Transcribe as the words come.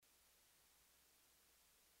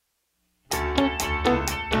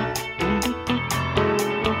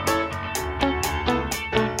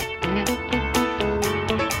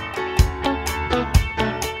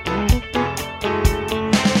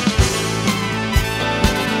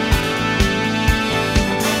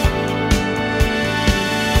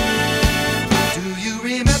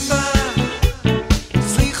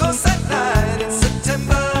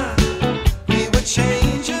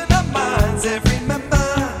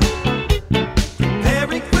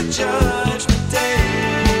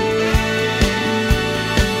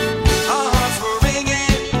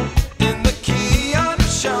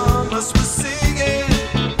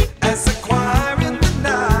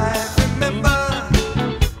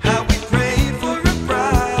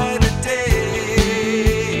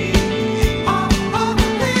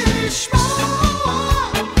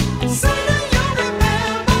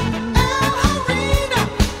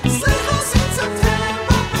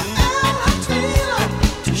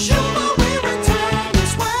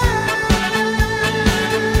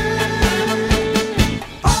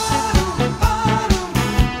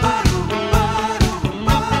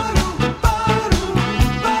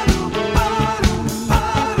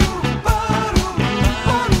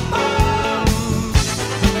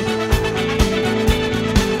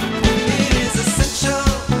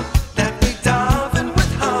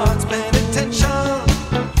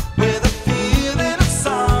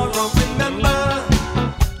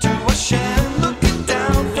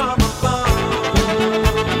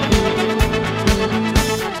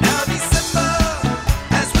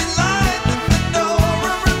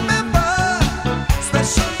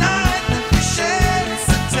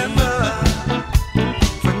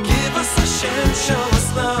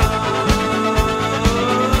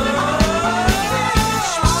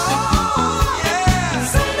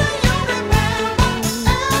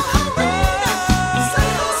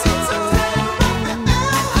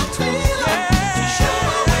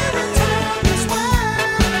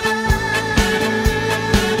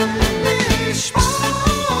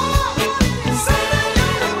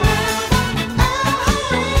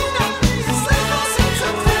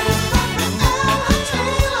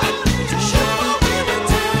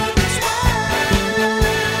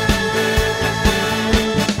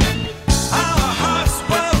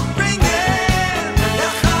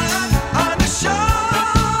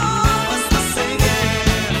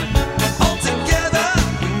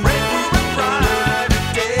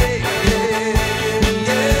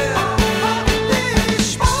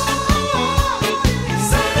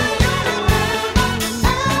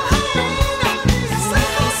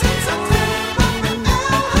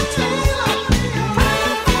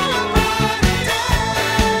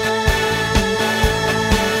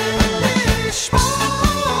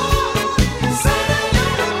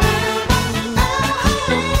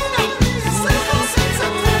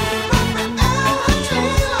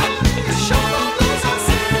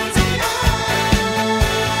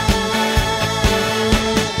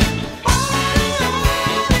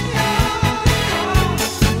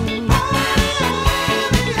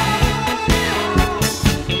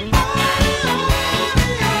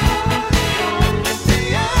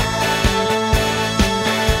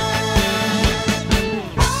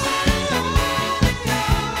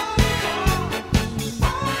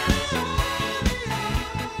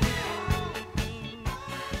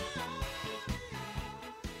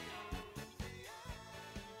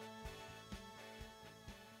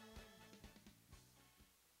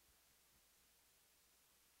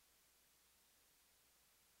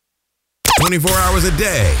24 hours a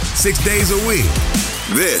day, 6 days a week.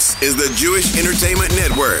 This is the Jewish Entertainment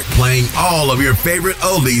Network, playing all of your favorite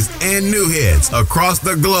oldies and new hits across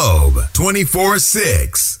the globe,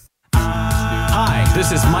 24/6. Hi,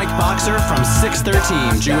 this is Mike Boxer from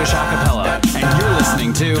 613 Jewish Acapella, and you're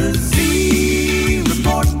listening to Z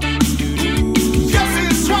Report. Yes,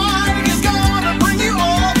 it's right. He's gonna bring you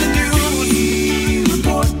all the news. Z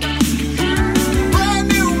Report. Brand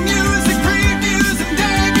new music, previews, and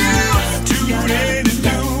debuts. Tune in and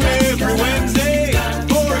do every Wednesday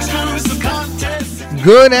for exclusive contests.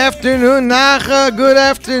 Good afternoon, Nacha. Good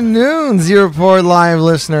afternoon, Z Report Live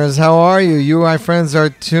listeners. How are you? You, my friends, are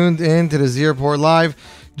tuned in to the Z Report Live,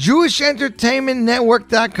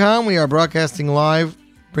 JewishEntertainmentNetwork.com. We are broadcasting live,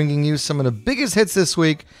 bringing you some of the biggest hits this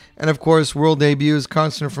week, and of course, world debuts,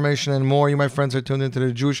 concert information, and more. You, my friends, are tuned into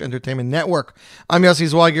the Jewish Entertainment Network. I'm Yossi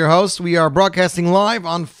Zweig, your host. We are broadcasting live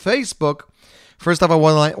on Facebook. First off,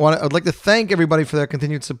 I'd like to thank everybody for their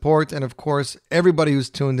continued support, and of course, everybody who's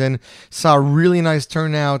tuned in. Saw a really nice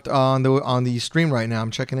turnout on the stream right now. I'm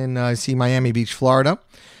checking in. I see Miami Beach, Florida,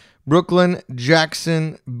 Brooklyn,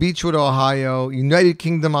 Jackson, Beechwood, Ohio, United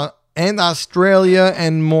Kingdom, and Australia,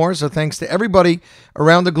 and more. So thanks to everybody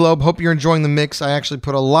around the globe. Hope you're enjoying the mix. I actually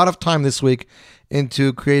put a lot of time this week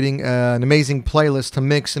into creating an amazing playlist to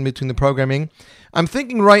mix in between the programming. I'm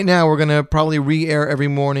thinking right now we're going to probably re-air every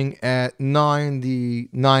morning at 10, the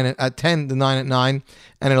 9 at 9,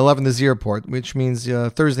 and at 11, the Z Report, which means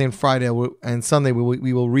Thursday and Friday and Sunday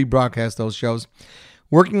we will rebroadcast those shows.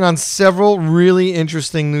 Working on several really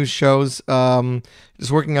interesting new shows.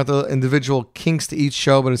 Just working out the individual kinks to each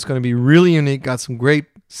show, but it's going to be really unique. Got some great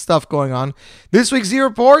stuff going on. This week's Z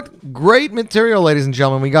Report, great material, ladies and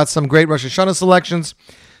gentlemen. We got some great Rosh Hashanah selections,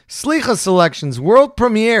 Slicha selections, world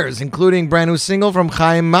premieres, including brand new single from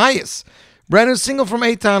Chaim Mayes, brand new single from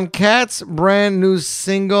Eitan Katz, brand new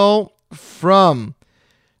single from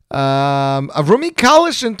Avrami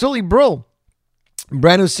Kalish and Tully Brill,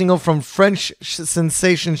 brand new single from French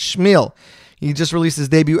sensation Shmuel. He just released his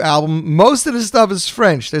debut album. Most of his stuff is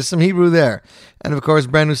French. There's some Hebrew there. And of course,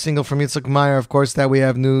 brand new single from Yitzhak Meyer. Of course, that we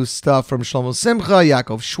have new stuff from Shlomo Simcha,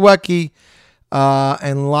 Yaakov Shweki,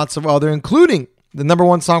 and lots of other, including the number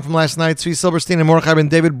one song from last night, Tzvi Silberstein and Mordechai Ben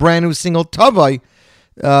David, brand new single, Tavai,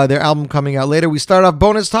 their album coming out later. We start off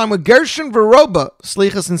bonus time with Gershon Veroba,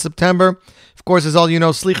 Slichas in September. Of course, as all you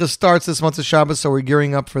know, Slichas starts this month of Shabbos, so we're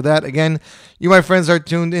gearing up for that. Again, you, my friends, are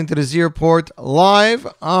tuned into the Z Report live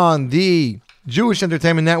on the Jewish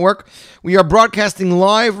Entertainment Network. We are broadcasting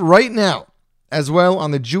live right now as well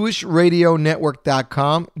on the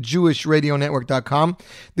JewishRadioNetwork.com, JewishRadioNetwork.com.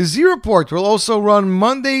 The Z Report will also run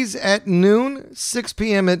Mondays at noon, 6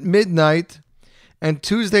 p.m. at midnight, and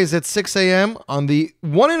Tuesdays at 6 a.m. on the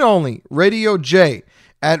one and only Radio J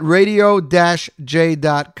at radio-j.com.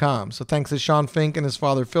 So thanks to Sean Fink and his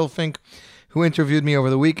father Phil Fink, who interviewed me over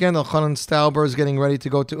the weekend. Elchanan Stauber is getting ready to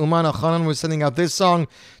go to Uman. Elchanan was sending out this song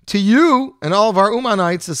to you and all of our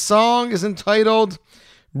Umanites. The song is entitled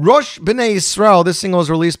Rosh B'nai Yisrael. This single was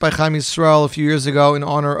released by Chaim Yisrael a few years ago in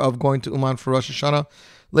honor of going to Uman for Rosh Hashanah.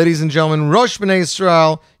 Ladies and gentlemen, Rosh B'nai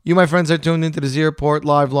Yisrael. You, my friends, are tuned into the Z Report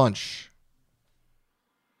Live Lunch.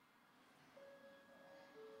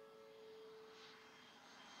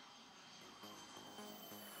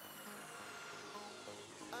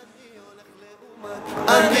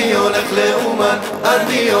 אני הולך לאומן,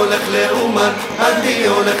 אני הולך לאומן, אני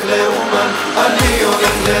הולך לאומן, אני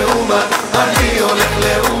הולך לאומן, אני הולך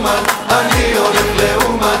לאומן, אני הולך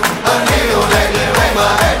לאומן, אני הולך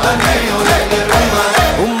לאומן, אני הולך לאומן.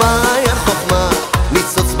 ומהי החוכמה?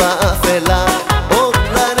 ניצוץ באפלה, אור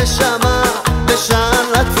לנשמה,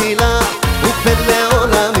 בשער לתפילה, ופד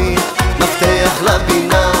לעולמי, מפתח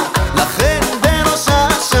לבינה, לכן בראש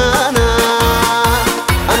השנה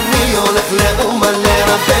אני הולך לאומן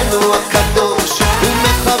רבנו הקדוש, הוא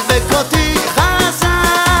מחבק אותי חזק.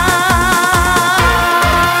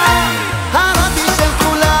 הרבי של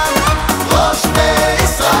כולם, ראש בית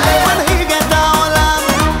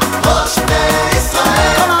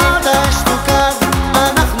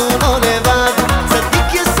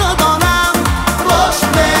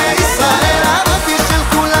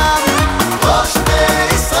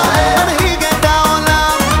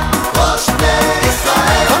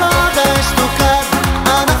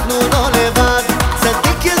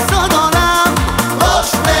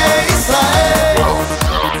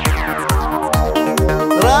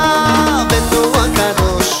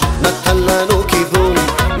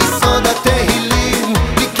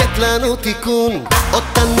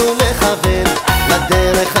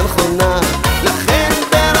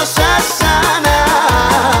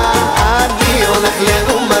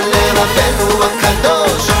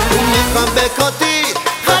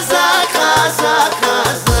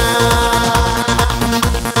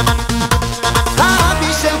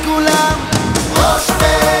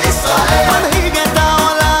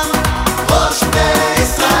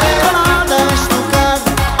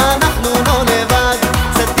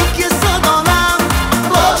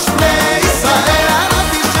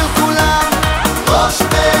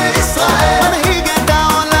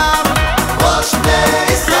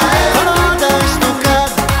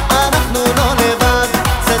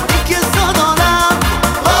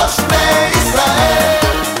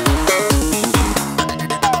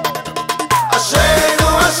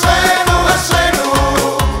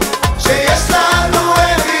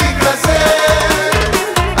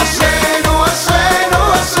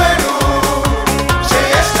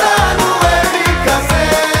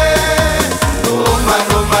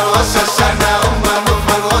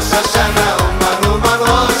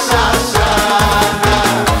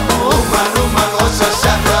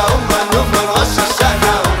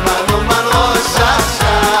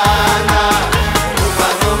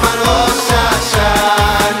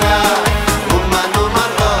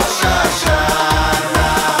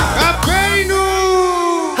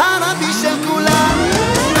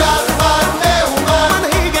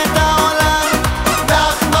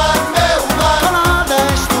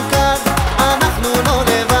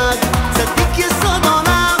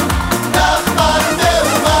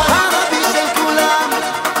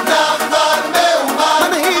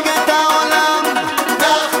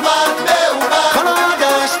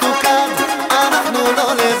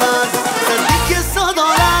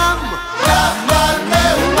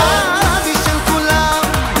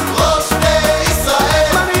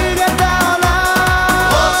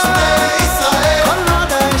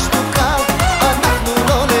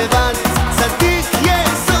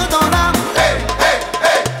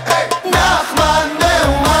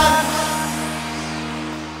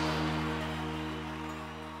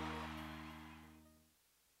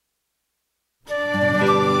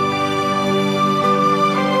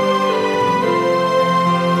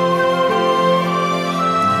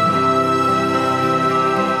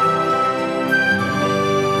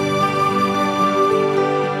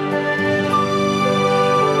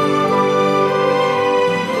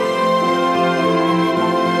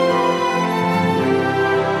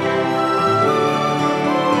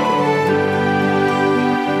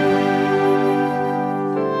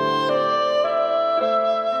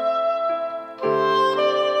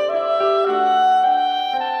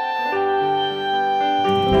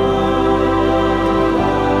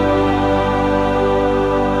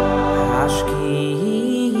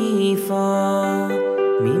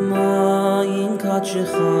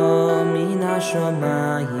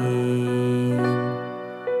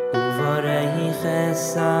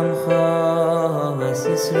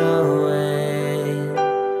Yisroel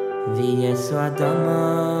V'yesu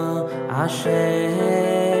Adamo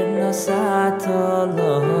Asher Nasato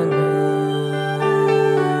Lonu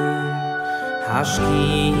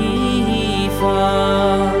Hashkifa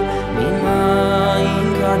Mimayim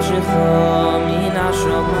Kadshecha Min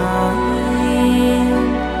HaShamayim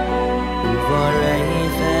Uvarei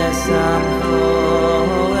Chesamcho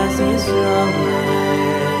Es Yisroel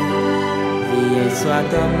V'yesu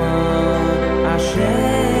Adamo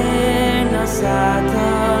Asher Nasato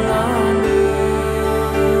Lonu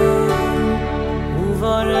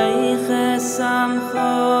Uvarei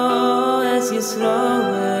Chesamcho Es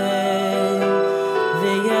Yisroel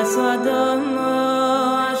V'yesu Adamo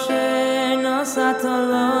Asher Nasato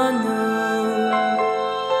Lonu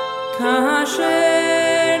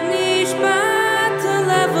Kasher Nishbat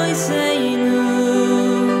Levoiseinu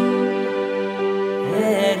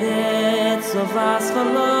Eretz Sovas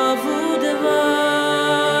Cholov Udevash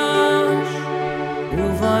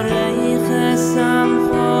Uvarei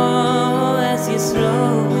Chesamcho Es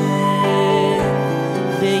Yisroel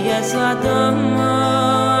V'yesu Adamo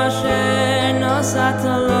Asher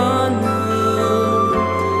Nasato Lonu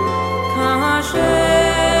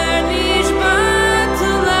Kasher Nishbat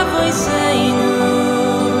Levoiseinu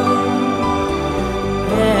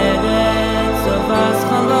Eretz Sovas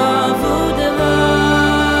Cholov Udevash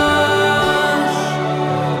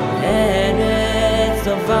Eretz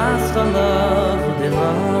Sovas Cholov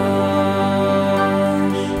Udevash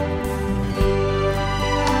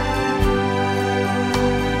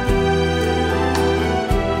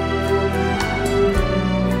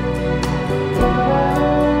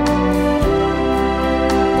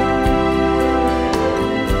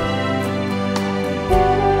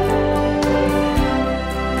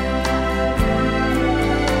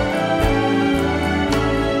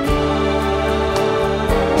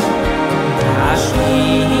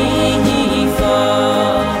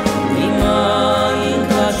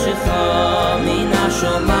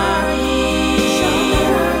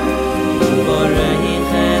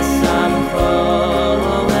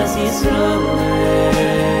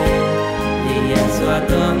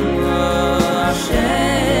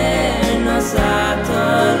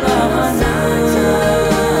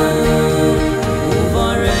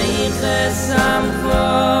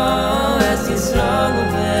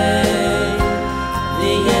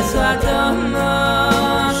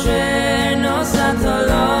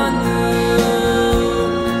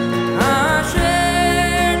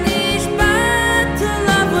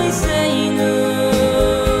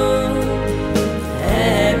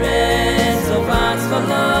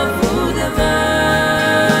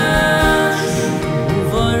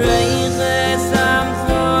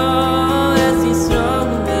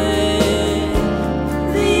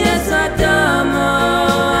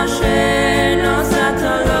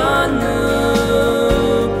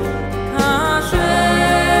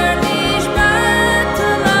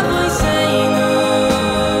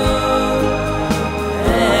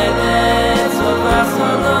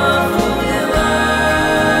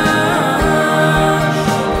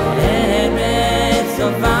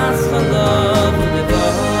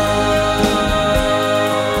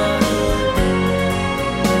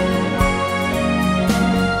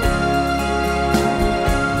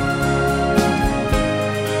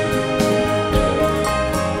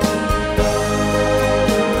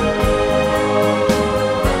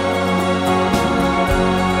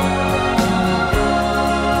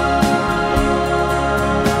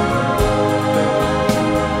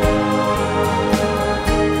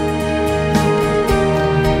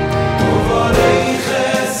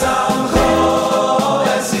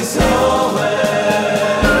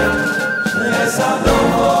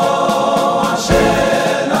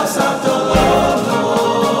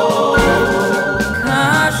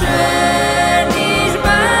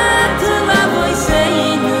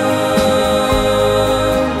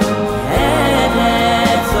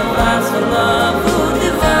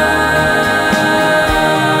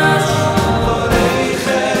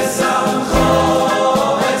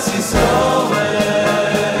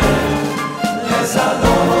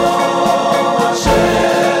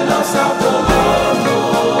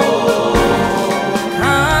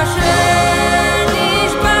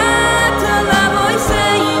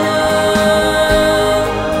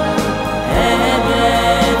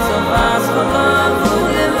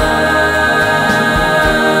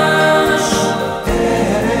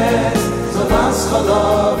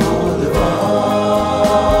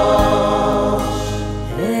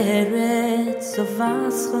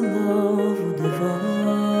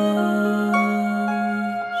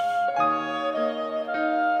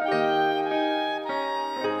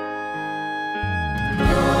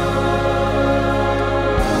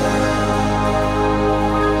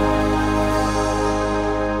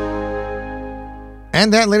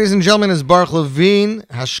And that, ladies and gentlemen, is Baruch Levine,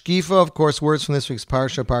 Hashkifa, of course, words from this week's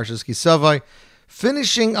Parsha, Parshas Kisavai,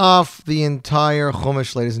 finishing off the entire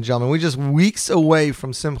Chumash, ladies and gentlemen. We're just weeks away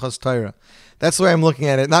from Simchas Torah. That's the way I'm looking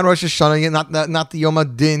at it. Not Rosh Hashanah, not the Yom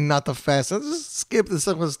HaDin, not the fast. Let's just skip the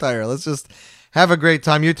Simchas Torah. Let's just have a great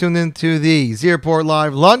time. You're tuned into the Z Report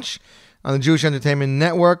Live Lunch on the Jewish Entertainment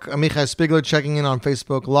Network. Amichai Spigler checking in on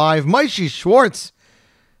Facebook Live. Maishi Schwartz,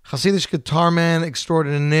 Hasidic guitar man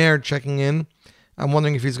extraordinaire, checking in. I'm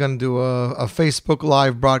wondering if he's going to do a Facebook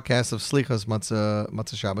Live broadcast of Slichas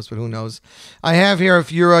Matzah Shabbos, but who knows. I have here,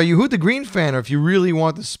 if you're a Yehuda Green fan, or if you really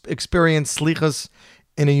want to experience Slichas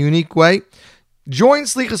in a unique way, join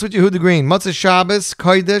Slichas with Yehuda Green. Matzah Shabbos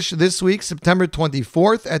Kodesh this week, September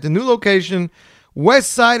 24th, at the new location,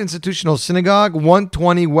 West Side Institutional Synagogue,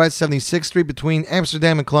 120 West 76th Street, between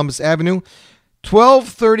Amsterdam and Columbus Avenue,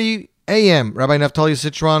 12:30 a.m. Rabbi Naftali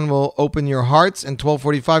Citron will open your hearts, and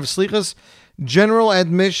 12:45 Slichas. General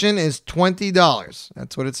admission is $20.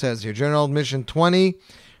 That's what it says here. General admission $20.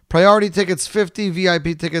 Priority tickets $50.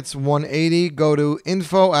 VIP tickets $180. Go to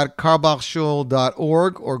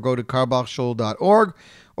info@karbachshul.org or go to karbachshul.org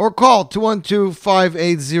or call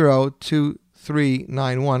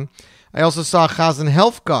 212-580-2391. I also saw Chazan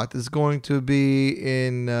Helfgott is going to be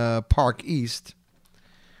in Park East.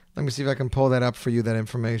 Let me see if I can pull that up for you, that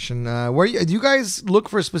information. Do you guys look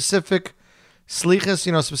for a specific Slichas,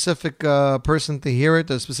 specific person to hear it,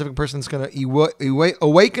 a specific person that's going to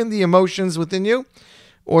awaken the emotions within you,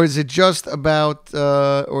 or is it just about,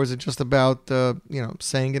 saying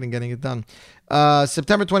it and getting it done?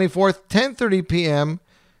 September 24th, 10:30 p.m.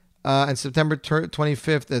 And September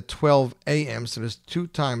 25th at 12 a.m. So there's 2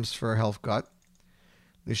 times for Helfgott.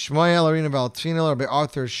 The Shmuel Arena Valtinel, Rabbi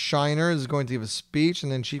Arthur Shiner is going to give a speech,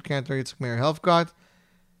 and then Chief Cantor Yitzchak Meir Helfgott.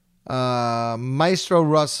 Maestro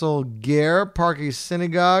Russell Ger, Park East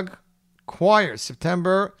Synagogue Choir,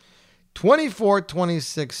 September 24,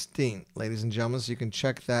 2016. Ladies and gentlemen, so you can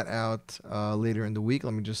check that out later in the week.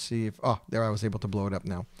 Let me just see if... Oh, there, I was able to blow it up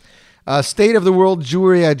now. State of the World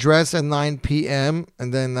Jewelry Address at 9 p.m.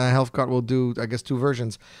 And then Helfgott will do, I guess, 2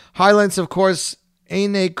 versions. Highlights, of course,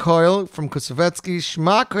 Eine Koil from Kusavetsky,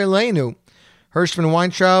 Shema Koilenu, Hirschman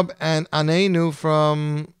Weintraub, and Anenu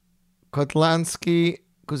from Kotlansky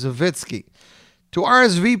Kuzavitsky. To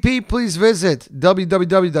RSVP, please visit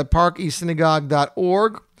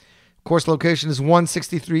www.parkeastsynagogue.org. Of course, location is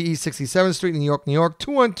 163 East 67th Street, New York, New York,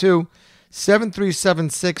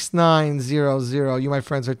 212-737-6900. You, my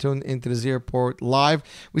friends, are tuned into the Z Report Live.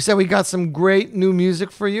 We said we got some great new music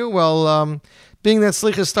for you. Well, being that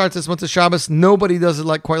Slichas starts this month of Shabbos, nobody does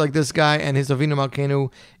it quite like this guy, and his Avinu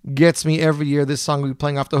Malkeinu gets me every year. This song will be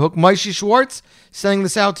playing off the hook. Maishi Schwartz sending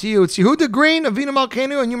this out to you. It's Yehuda Green, Avinu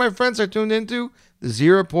Malkeinu, and you, my friends, are tuned into the Z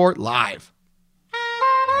Report Live.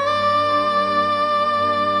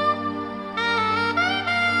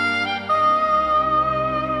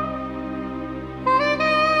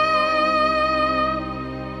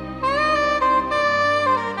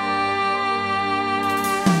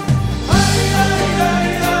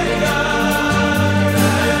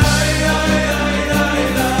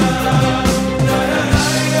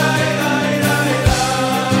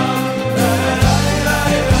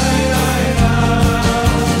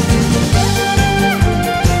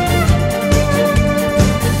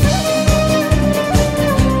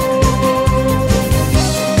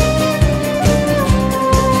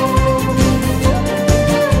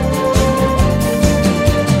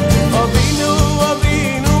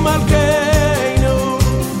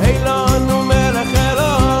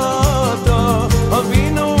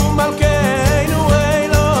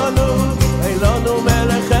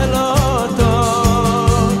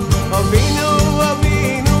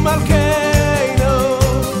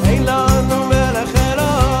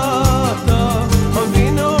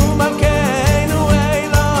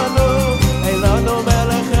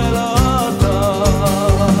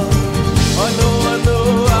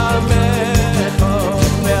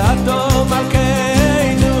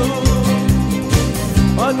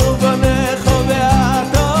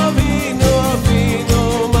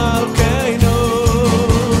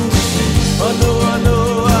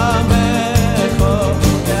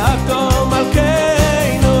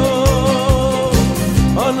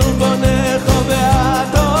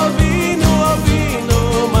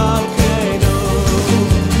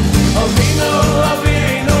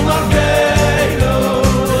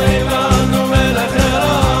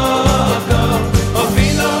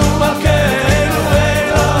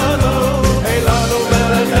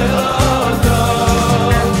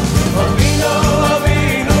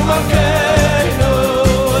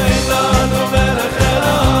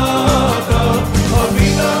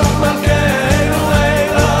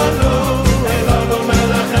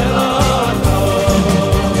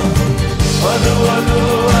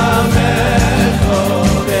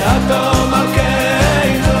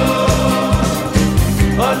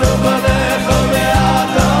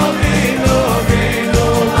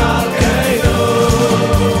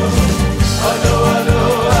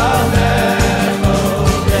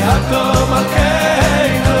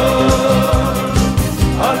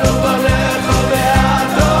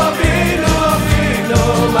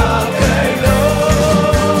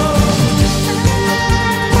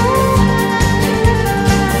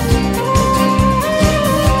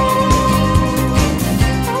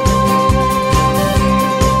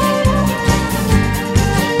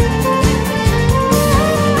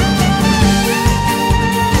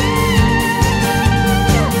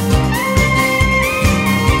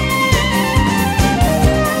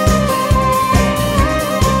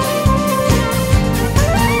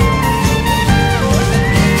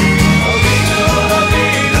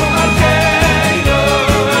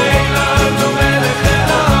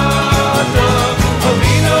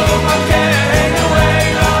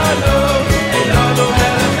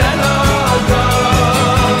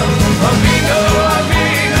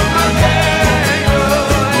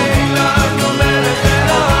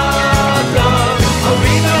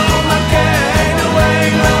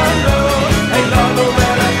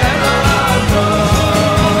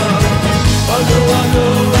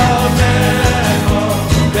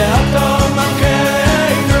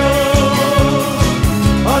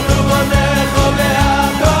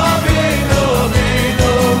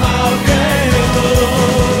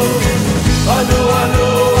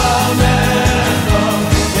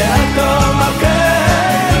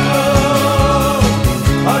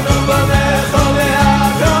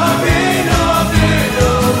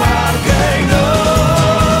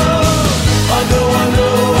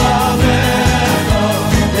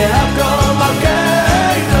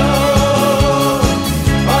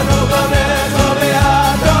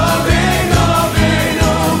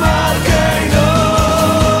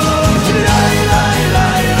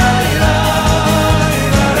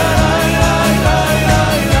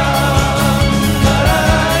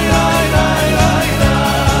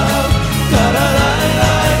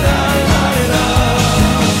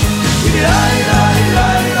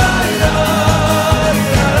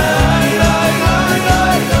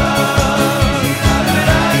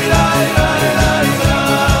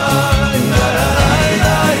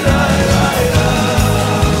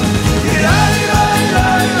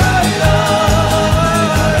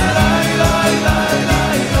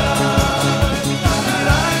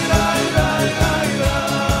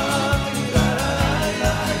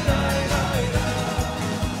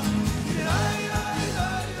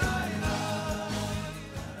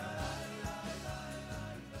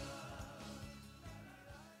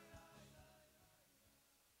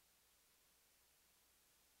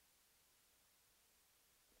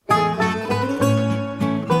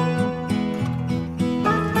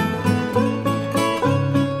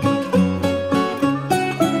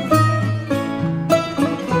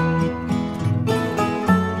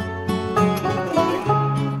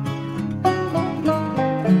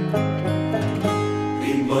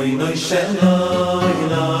 noi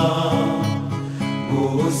sheloyla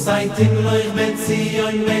Usaitim loich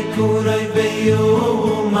betzion mekuroi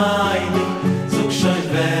beyumayni Zug shoin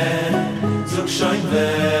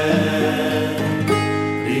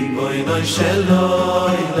Riboy noi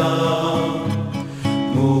sheloyla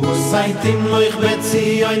Usaitim loich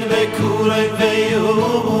betzion mekuroi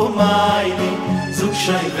beyumayni Zug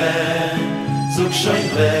shoin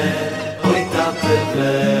Oy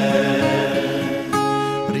tateve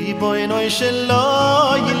Riboy noi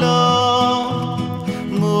sheloyla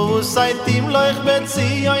Saitim loich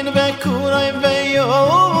betzion vekuray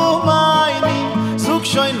veyomayni Zug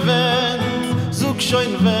shoin ven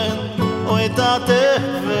oy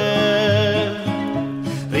tateve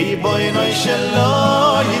Riboy noy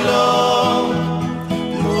sheloylo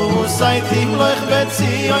Saitim loich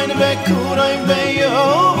betzion vekuray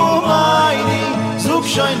veyomayni Zug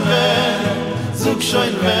shoin ven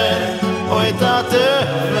oy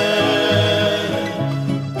tateve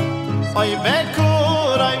Oy vekuray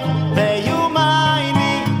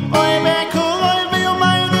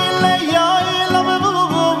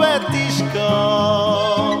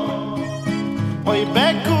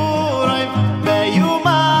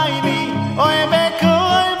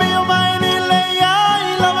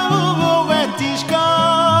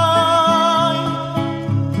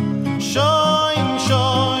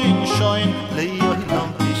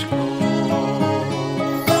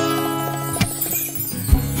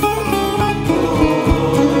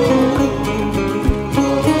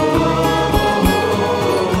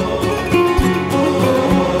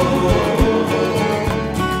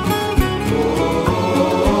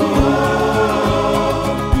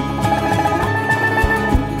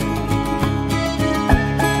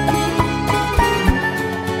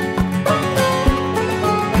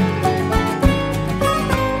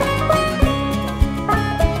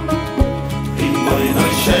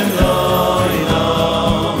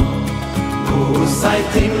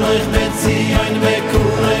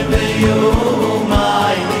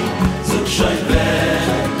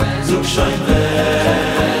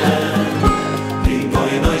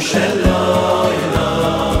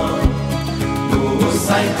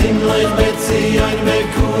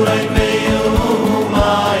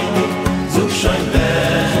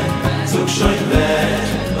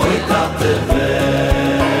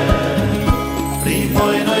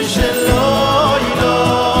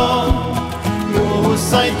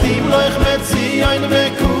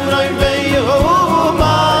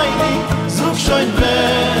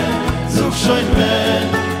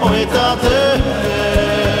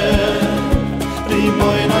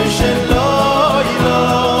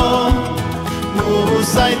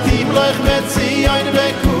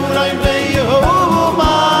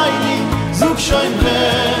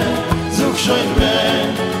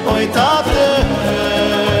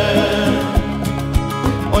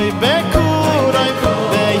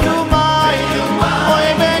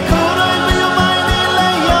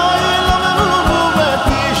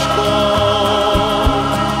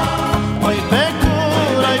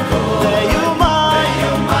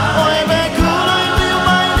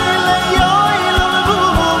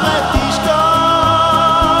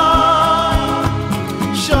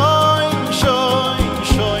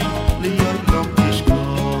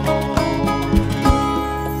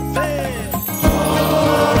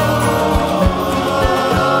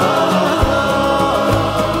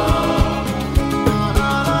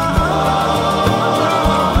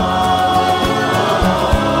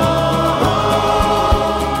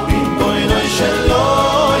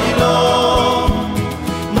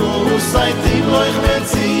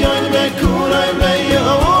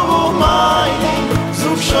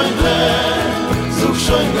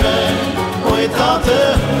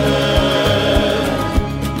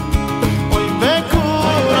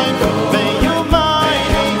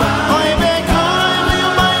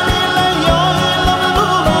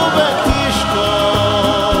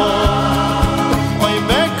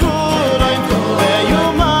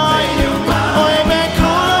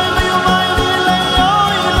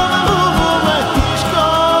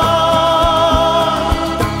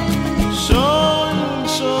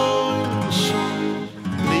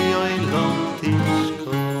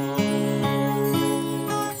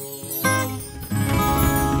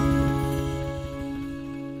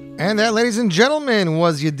And that, ladies and gentlemen,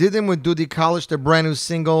 was Yedidim with Dudi Kalish, their brand new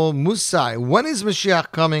single, Musai. When is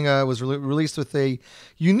Mashiach coming? Was released with a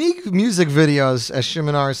unique music video, as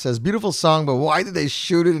Shimonar says. Beautiful song, but why did they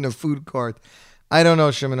shoot it in a food court? I don't know,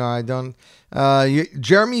 Shiminar. I don't.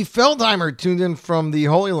 Jeremy Feldheimer tuned in from the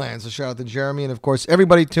Holy Land. So shout out to Jeremy. And, of course,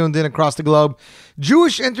 everybody tuned in across the globe.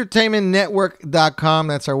 JewishEntertainmentNetwork.com.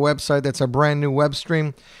 That's our website. That's our brand new web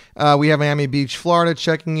stream. We have Miami Beach, Florida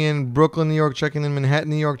checking in. Brooklyn, New York checking in. Manhattan,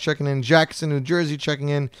 New York checking in. Jackson, New Jersey checking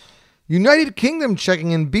in. United Kingdom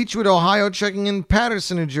checking in. Beechwood, Ohio checking in.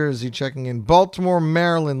 Patterson, New Jersey checking in. Baltimore,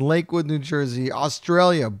 Maryland. Lakewood, New Jersey.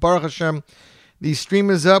 Australia. Baruch Hashem. The stream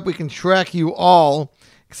is up. We can track you all.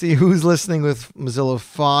 See who's listening with Mozilla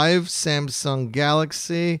 5, Samsung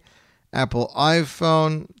Galaxy, Apple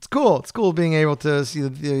iPhone. It's cool. It's cool being able to see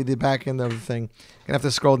the back end of the thing. Gonna have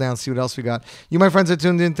to scroll down, see what else we got. You, my friends, are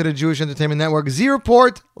tuned into the Jewish Entertainment Network.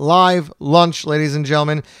 Z-Report Live Lunch, ladies and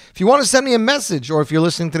gentlemen. If you want to send me a message, or if you're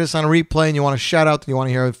listening to this on a replay and you want to shout out and you want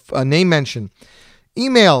to hear a name mention,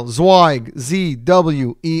 email Zweig,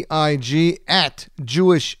 Z-W-E-I-G, at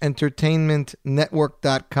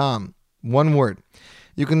JewishEntertainmentNetwork.com. One word.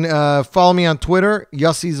 You can follow me on Twitter,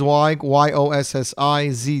 Yossi Zweig,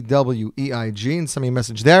 Y-O-S-S-I-Z-W-E-I-G, and send me a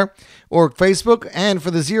message there. Or Facebook. And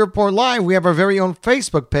for the Z-Report Live, we have our very own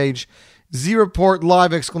Facebook page, Z-Report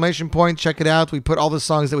Live, ! Check it out. We put all the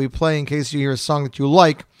songs that we play in case you hear a song that you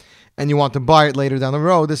like and you want to buy it later down the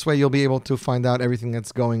road. This way you'll be able to find out everything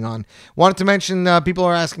that's going on. Wanted to mention, people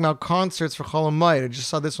are asking about concerts for Chol Hamoed. I just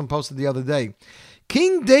saw this one posted the other day.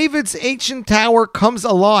 King David's Ancient Tower comes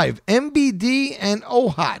alive. MBD and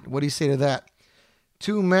Ohad. What do you say to that?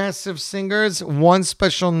 Two massive singers, one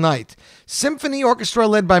special night. Symphony Orchestra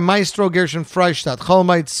led by Maestro Gershon Freistadt. Chol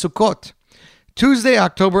Hamoed Sukkot. Tuesday,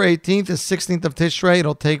 October 18th and 16th of Tishrei.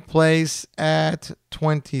 It'll take place at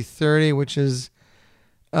 20:30, which is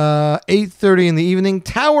 8:30 in the evening.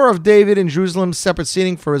 Tower of David in Jerusalem, separate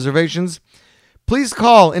seating for reservations. Please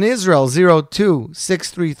call in Israel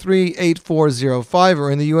 02-633-8405 or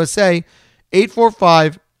in the USA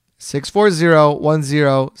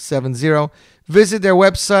 845-640-1070. Visit their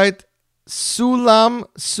website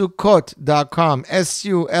sulamsukkot.com,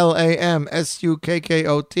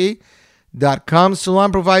 SULAMSUKKOT.com.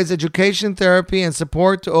 Sulam provides education, therapy, and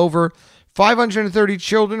support to over 530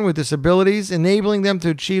 children with disabilities, enabling them to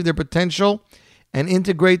achieve their potential and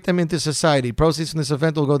integrate them into society. Proceeds from this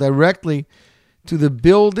event will go directly to the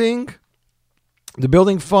building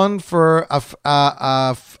fund for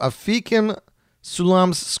Afikim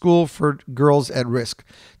Sulam's School for Girls at Risk.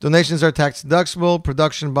 Donations are tax deductible.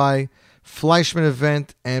 Production by Fleischman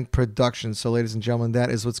Event and Production. So, ladies and gentlemen, that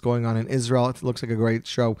is what's going on in Israel. It looks like a great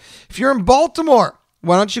show. If you're in Baltimore,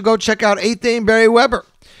 why don't you go check out 8th Day and Barry Weber?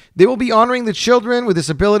 They will be honoring the children with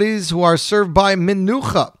disabilities who are served by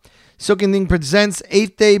Menucha. Sukkinding presents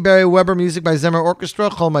 8th Day Barry Weber music by Zemer Orchestra,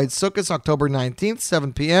 Chol Hamoed Sukkot, October 19th,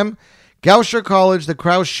 7 p.m. Gausher College, the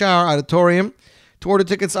Kraus Schauer Auditorium. To order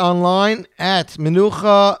tickets online at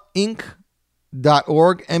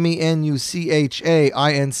menuchainc.org,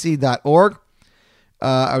 menuchainc.org.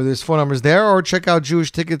 There's phone numbers there, or check out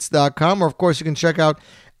jewishtickets.com, or of course you can check out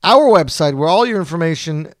our website where all your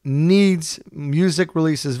information needs, music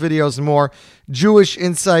releases, videos, and more.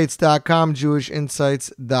 JewishInsights.com,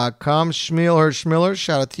 JewishInsights.com. Shmuel Hirschmiller,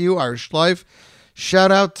 shout out to you. Irish Life,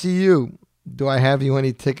 shout out to you. Do I have you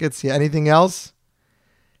any tickets? Yeah, anything else?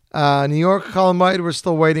 New York Chol Hamoed, we're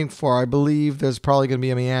still waiting for. I believe there's probably going to be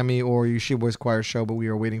a Miami or Yeshiva Boys Choir show, but we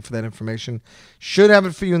are waiting for that information. Should have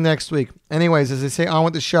it for you next week. Anyways, as they say, on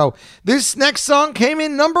with the show. This next song came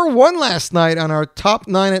in number 1 last night on our Top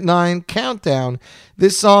 9 at 9 countdown.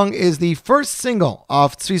 This song is the first single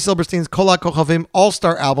off Tzvi Silberstein's Kol HaKochavim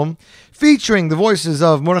All-Star album, featuring the voices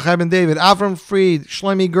of Mordechai Ben David, Avram Fried,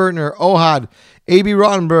 Shlomi Gertner, Ohad, A.B.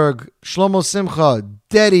 Rottenberg, Shlomo Simcha,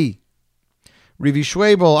 Dedi, Rivi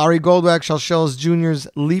Schwabel, Ari Goldwag, Shalshelis Jr.'s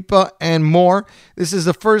Lipa, and more. This is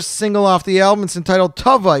the first single off the album. It's entitled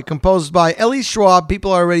Tavai, composed by Eli Schwab.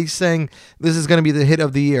 People are already saying this is going to be the hit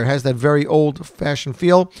of the year. It has that very old-fashioned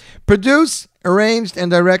feel. Produced, arranged, and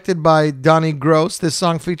directed by Donnie Gross. This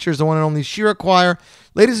song features the one and only Shira Choir.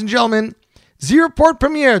 Ladies and gentlemen, Z-Report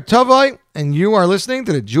premiere, Tavai, and you are listening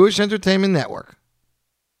to the Jewish Entertainment Network.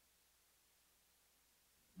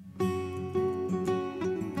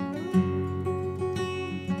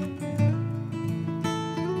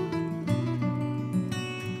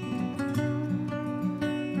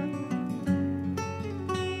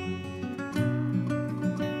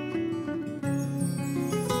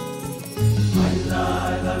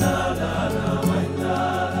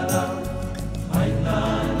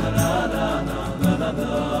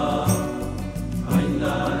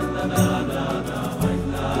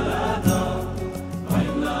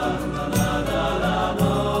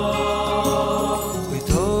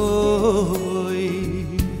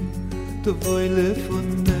 Tavoy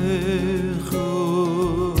lefonecho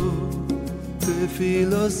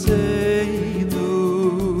Tfiloseinu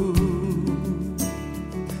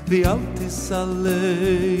V'al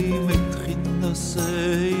tisalei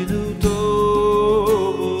metchinoseinu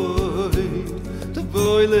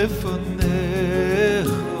Tovoy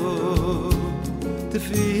lefonecho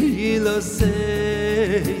Tfiloseinu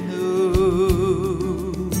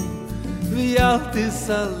V'al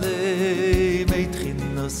tisalei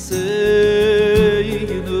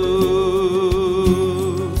metchinoseinu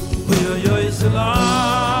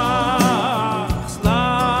Slach,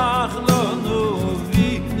 slach lanu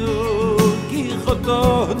vinu ki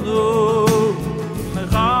chotonu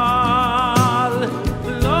mechal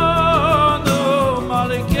lanu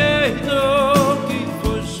malikeinu ki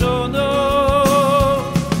fushono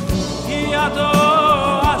ki ato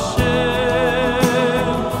Hashem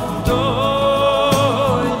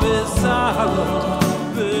doi v'salo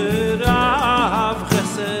v'rav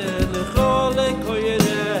chesed lechol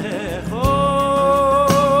koyerecho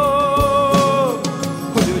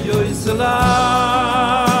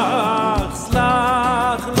Slach,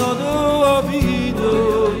 slach, lanu avinu,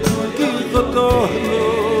 ki chotonu,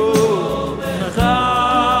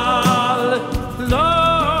 mechal,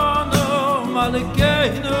 lanu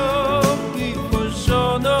malikeinu, ki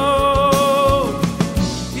fushono,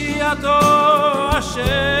 ki ato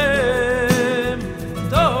Hashem,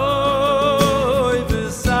 toi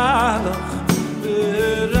v'salach,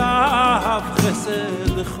 v'rav chesed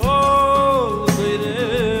l'chol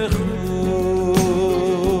derech.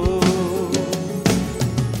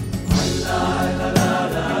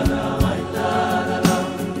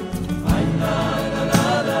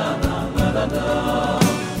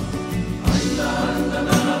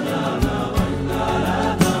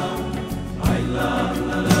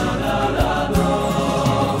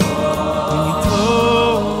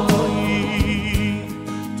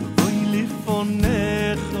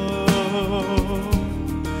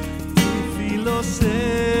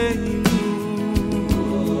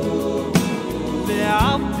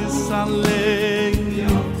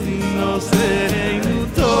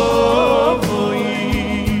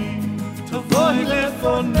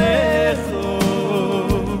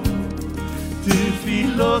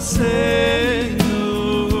 Seinu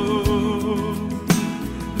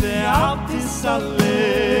ve'al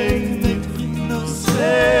tisalei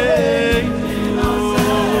nefinoseinu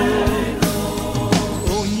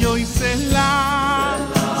Oyoy selah,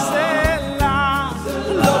 selah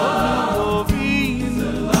lo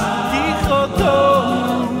ovinu ki chotonu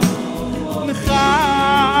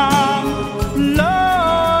mechal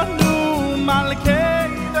lanu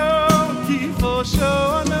malkeinu ki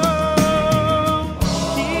foshono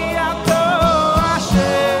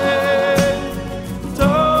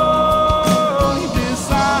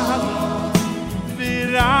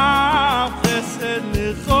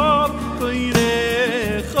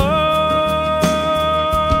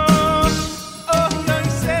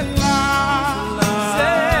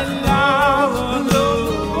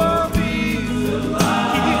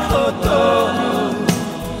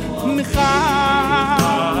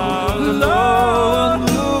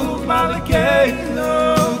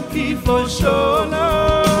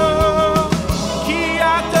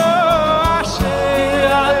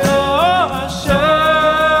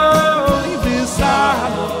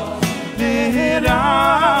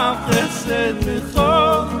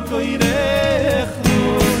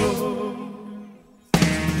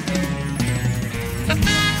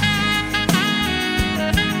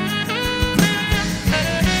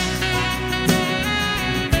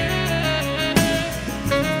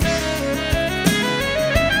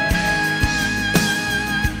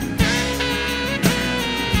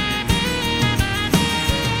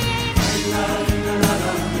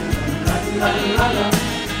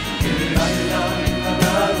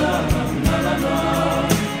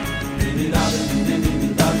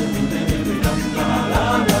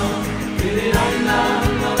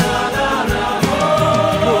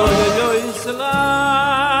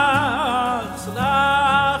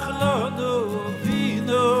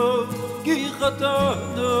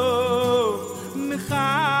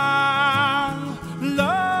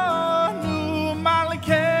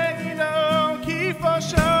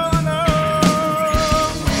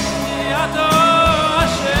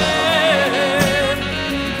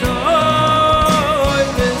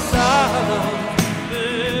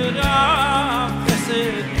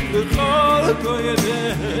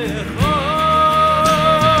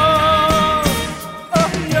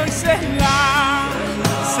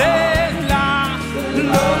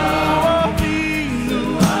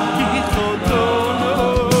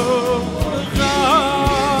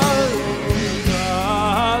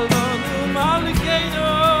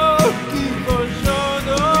For sure.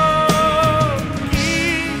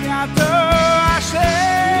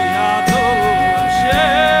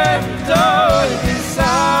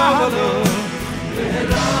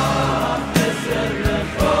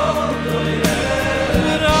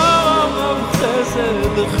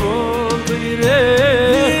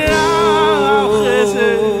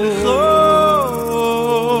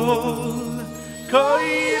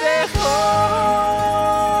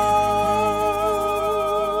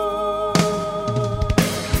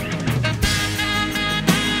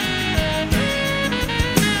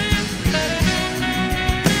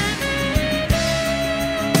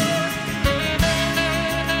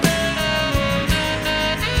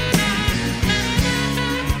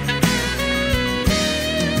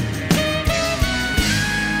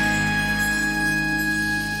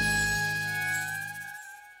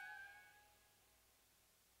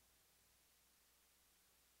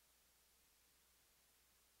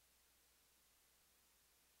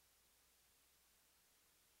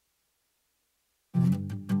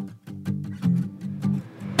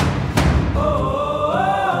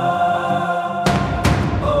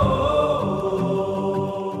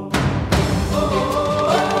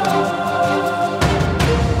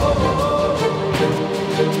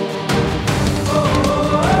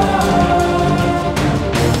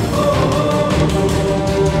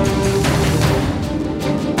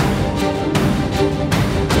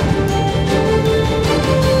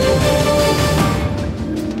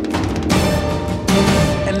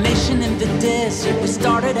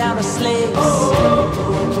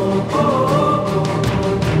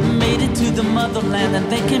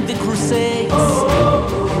 they came the crusades.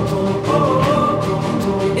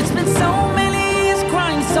 It's been so many years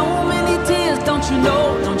crying, so many tears. Don't you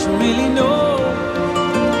know, don't you really know?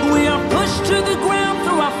 We are pushed to the ground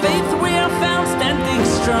through our faith, we are found standing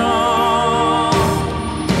strong.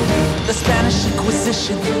 The Spanish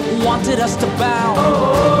Inquisition wanted us to bow,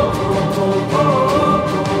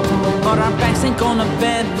 but our backs ain't gonna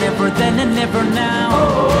bend, never then and never now.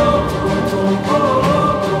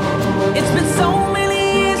 It's been so many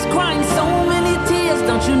years crying, so many tears.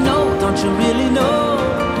 Don't you know, don't you really know?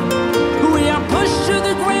 We are pushed to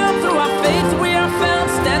the ground through our faith, we are found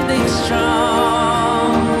standing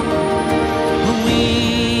strong. We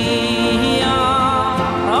are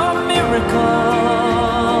a miracle.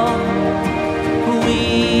 We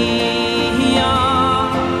are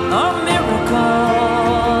a miracle.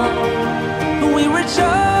 We were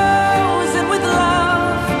chosen with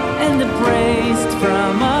love and embraced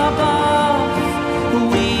from above.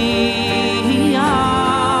 We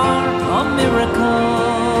are a miracle.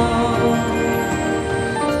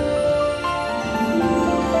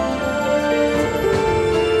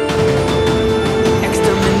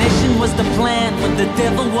 Extermination was the plan when the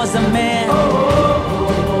devil was a man.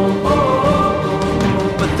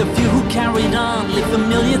 But the few who carried on leave the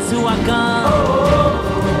millions who are gone.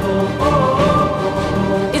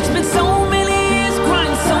 It's been so many years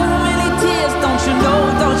crying, so many tears. Don't you know,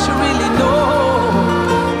 don't you really know?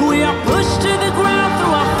 We are pushed to the ground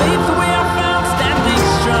through our faith, we are found standing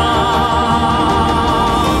strong.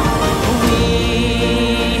 We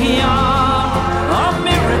are a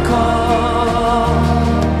miracle.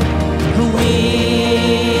 We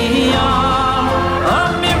are a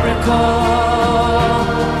miracle.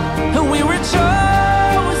 We were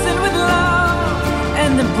chosen with love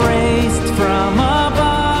and embraced from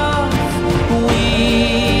above.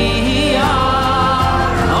 We are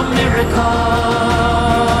a miracle.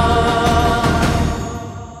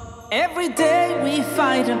 Every day we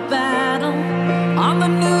fight a battle. On the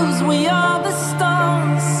news we are the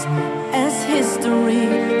stars. As history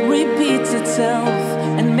repeats itself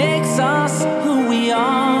and makes us who we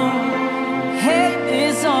are. Hate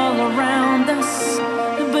is all around us,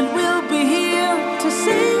 but we'll be here to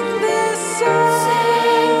sing this song.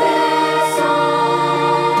 Sing this song.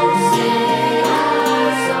 Sing our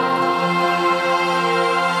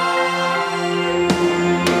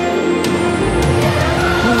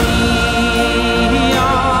We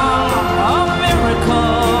are a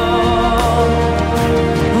miracle.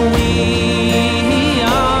 We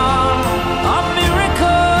are a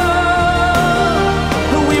miracle.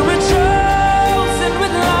 We were chosen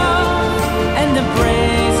with love and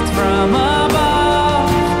embraced from above.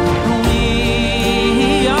 We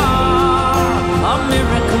are a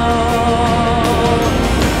miracle.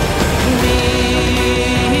 We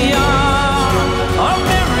are a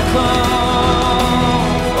miracle.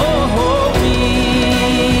 Oh, we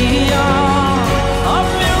are a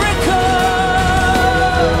miracle.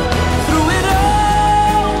 Through it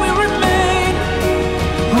all we remain.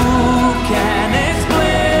 Who can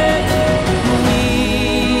explain?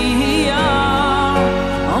 We are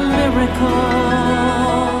a miracle.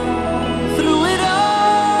 Through it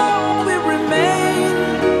all we remain.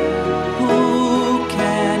 Who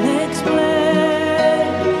can explain?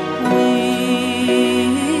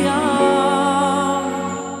 We are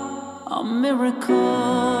a miracle.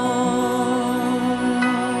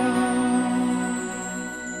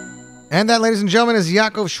 And that, ladies and gentlemen, is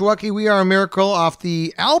Yaakov Shweki, We Are a Miracle, off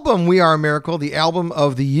the album We Are a Miracle, the album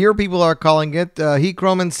of the year, people are calling it. He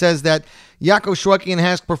Croman says that Yaakov Shweki and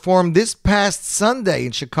Hask performed this past Sunday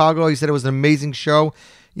in Chicago. He said it was an amazing show.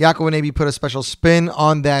 Yaakov and AB put a special spin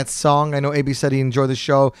on that song. I know AB said he enjoyed the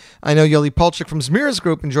show. I know Yoli Polchik from Zmira's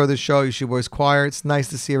group enjoyed the show, Yeshiva Boys Choir. It's nice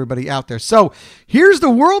to see everybody out there. So here's the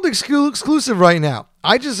world exclusive right now.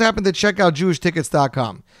 I just happened to check out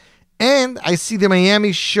JewishTickets.com. And I see the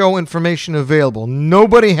Miami show information available.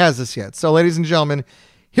 Nobody has this yet. So, ladies and gentlemen,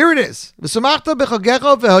 here it is. YB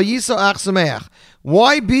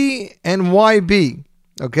and YB.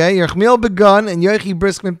 Okay, Yerchmiel Begun and Yochi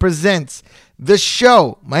Briskman presents the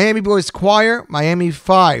show, Miami Boys Choir, Miami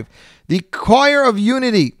 5. The Choir of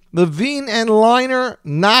Unity, Levine and Liner,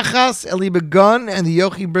 Nachas, Eli Begun, and the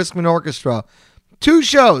Yochi Briskman Orchestra. 2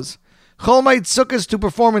 shows. Cholmite Sukkah's 2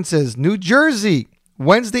 performances. New Jersey,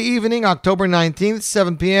 Wednesday evening, October 19th,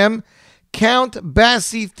 7 p.m. Count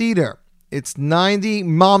Basie Theater. It's 90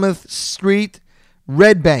 Monmouth Street,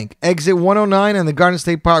 Red Bank, exit 109 on the Garden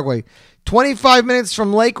State Parkway. 25 minutes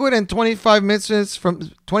from Lakewood and 25 minutes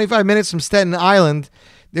from Staten Island.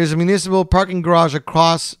 There's a municipal parking garage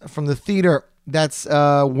across from the theater. That's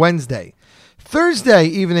Wednesday. Thursday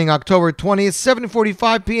evening, October 20th,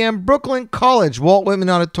 7:45 p.m., Brooklyn College, Walt Whitman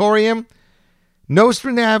Auditorium,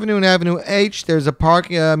 Nostrand Avenue and Avenue H. There's a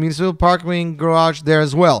municipal parking garage there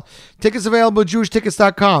as well. Tickets available at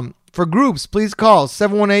jewishtickets.com. For groups, please call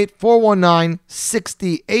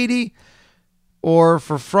 718-419-6080. Or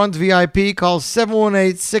for front VIP, call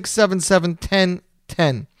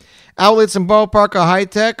 718-677-1010. Outlets in Borough Park are High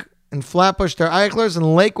Tech, and Flatbush they're Eichlers,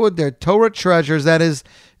 and Lakewood they're Torah Treasures. That is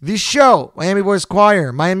the show. Miami Boys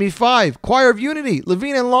Choir, Miami 5, Choir of Unity,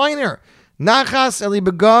 Levine and Liner, Nachas, Eli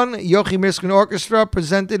Begun, Yochi Briskman Orchestra,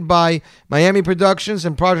 presented by Miami Productions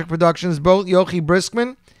and Project Productions, both Yochi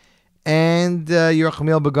Briskman and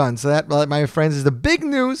Yerachmiel Begun. So that, my friends, is the big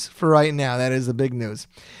news for right now. That is the big news.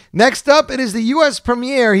 Next up, it is the U.S.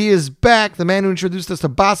 premiere. He is back, the man who introduced us to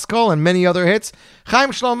Baskol and many other hits. Chaim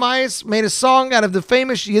Shlomayis made a song out of the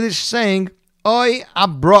famous Yiddish saying, Oy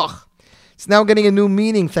Abroch. It's now getting a new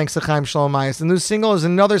meaning thanks to Chaim Shlomayis. The new single is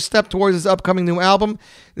another step towards his upcoming new album.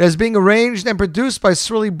 It is being arranged and produced by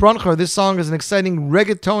Srili Bruncher. This song is an exciting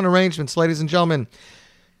reggaeton arrangement, ladies and gentlemen.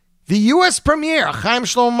 The U.S. premiere, Chaim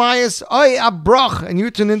Shlomayis, Oy Abroch, and you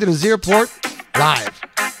tune into the Zierport live.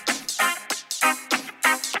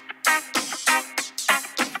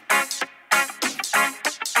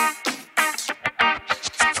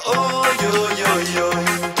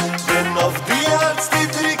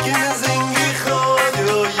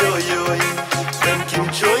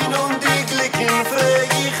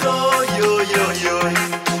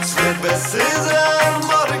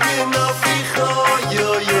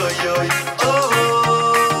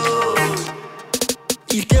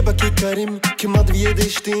 Kiemat wie jede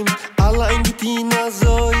Stimme, alle eingetein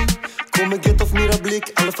azoi. Komm, geht auf mir ein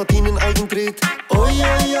Blick, alle verdienen Eigentritt. Oi, oi,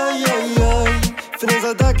 oi, oi, oi. Von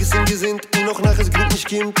unser Tag ist im Gesinnt, noch nach es Glück nicht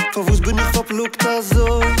kommt. Verwusst bin ich verpluckt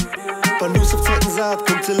azoi. Panus auf zweiten Saat,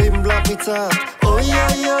 kommt zu Leben, bleibt nicht zart. Oi, oi,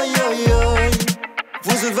 oi, oi, oi.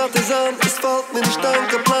 Wo sind Warte sein, es fällt mir nicht an.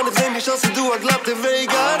 Kein Plan, ich seh nicht, als du a glatte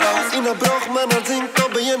Weg heraus. In a Bruch, man hat singt,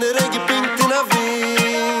 aber jene Rege pinkt in a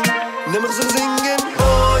Wind. Nimm ich so singen,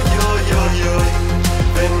 oi, oi, oi, oi.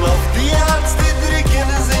 Wenn auf die Herz die drücken,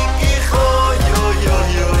 sing ich, oi, oi,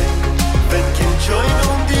 oi, oi. Wenn Kind join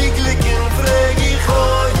die Glicken, frag ich,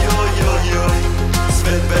 oi, oi, oi, oi. Es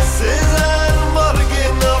wird besser sein,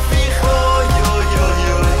 morgen auf ich, oi, oi, oi,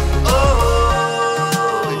 oi.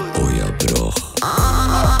 Oi, Abroch.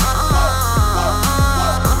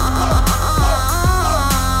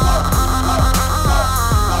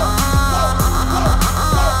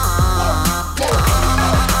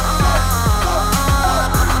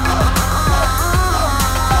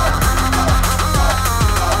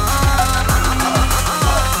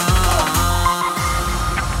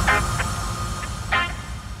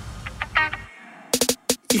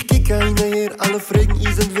 Alle fragen,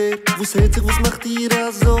 ihr sind wer, wo's hält sich, was macht ihr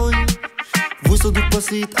so? Wo's so du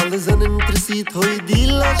passiert, alle sind interessiert, hoi die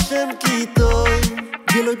Laschen kitoi.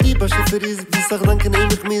 Die Leute, die Schiffer ist, die sagt, danke, nehm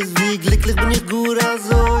ich mis, wie glücklich bin ich gut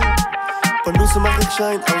so. Panusse mach ich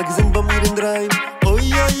schein, alle sind bei mir in Dreim, oi,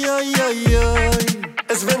 oi, oi, oi, oi.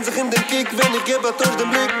 Es wendet sich in den Kick, wenn ich gebe durch den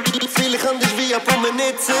Blick, fühl ich an dich wie ein Pumme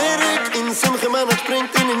nicht zurück. In Simche, man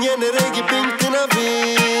springt in jene Rege, pinkt in a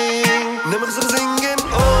Wind. Nimm ich so singen,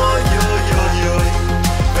 oi, oi.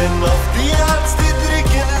 Wenn auf die Herz die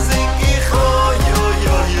drücken, sing ich, oi, oi,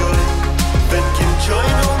 oi, oi. Wenn Kind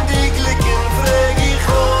join die Glicken, frag ich,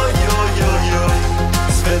 oi, oi, oi, oi.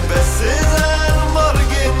 Es wird besser sein,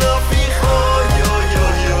 morgen auf ich, oi, oi,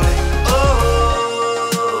 oi, oi.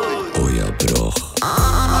 Oi, Abroch.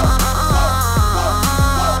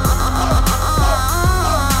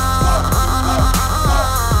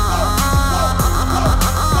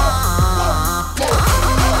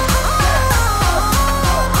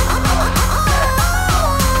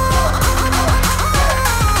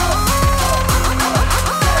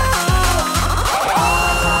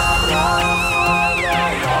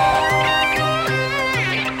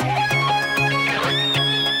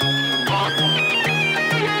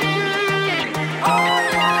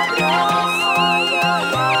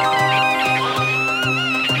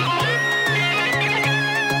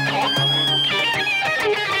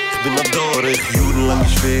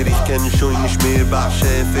 Ich kenn schon nicht mehr,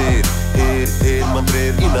 Bachschäfer. Man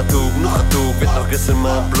dreht in der Tug, noch ein Tug. Wird noch gestern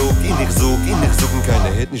mein Blog. In ich such, und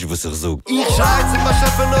keiner hätt nicht, was ich such. Ich scheiße,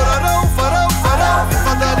 Bachschäfer, nur rauf. Ich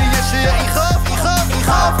fahr da die Jeschia, ich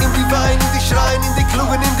hab. In die Wein, in die Schrein, in die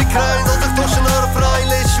Klugen, in die Krein. Soll sich duschen, nur frei,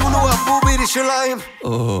 les Schuhe, nur ab, Bubi, die Schleim.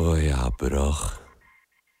 Oh ja, Bruch.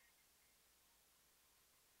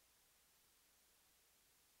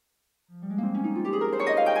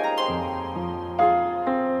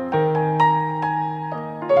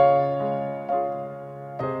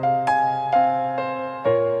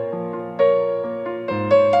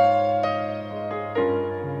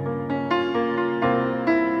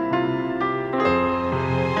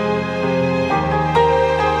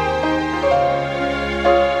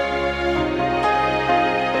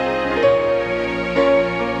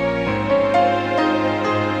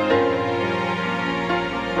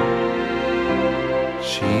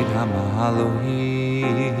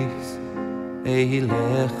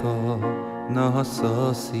 Eilecho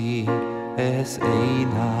nososi es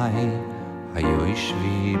einai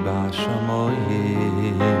hayoishvi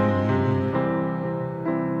bashamoyim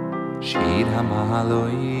Shir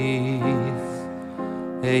hamalois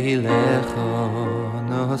Eilecho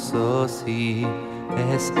nososi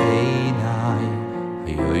es einai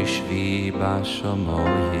hayoishvi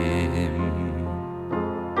bashamoyim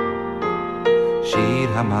Shir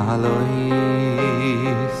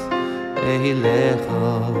hamalois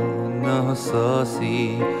Eilecho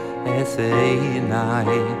nososi es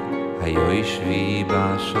einai hayoishvi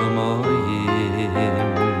bashamoyim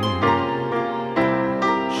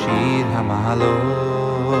Shir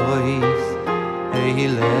hamalois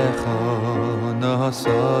Eilecho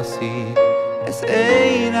nososi es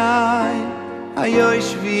einai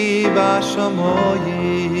hayoishvi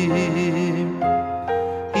bashamoyim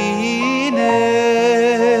Hinei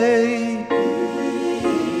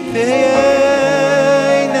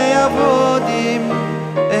Ke'einei avodim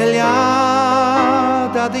el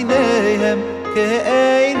yad adineihem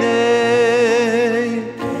Ke'einei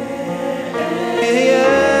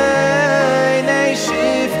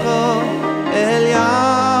shifcho el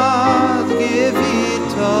yad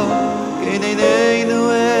gevito Ke'eineinu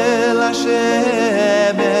el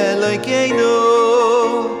Hashem Elokeinu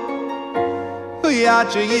Yad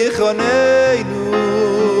sheyichoneinu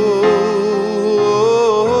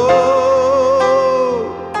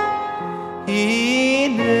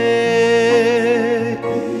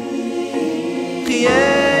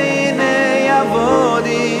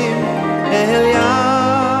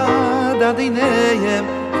Adinayem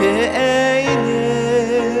Ke'einei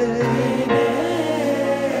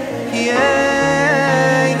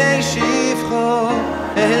shifcho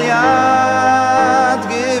el yad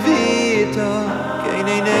gevito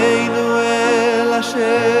Ke'eineinu el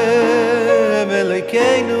Hashem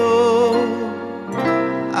Elokeinu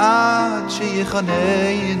ad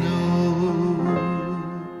sheyichoneinu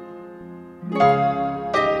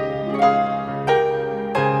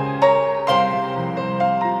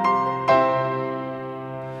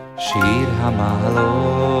Shir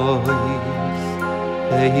hamalois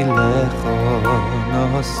Eilecho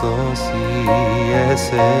nososi es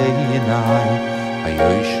einai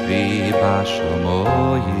hayoishvi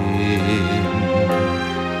bashamoyim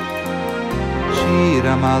Shir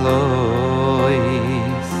hamalois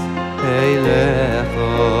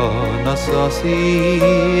Eilecho nososi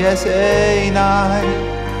es einai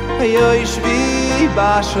hayoishvi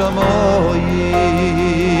bashamoyim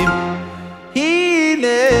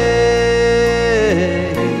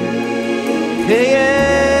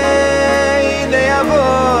Ke'einei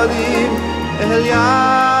avodim el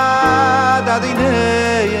yad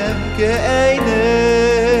adineihem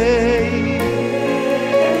Ke'einei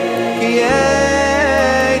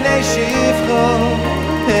shifcho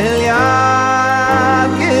el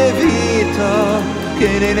yad gevito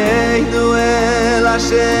Ke'eineinu el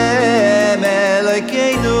Hashem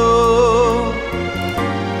Elokeinu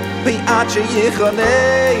Ad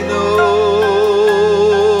sheyichoneinu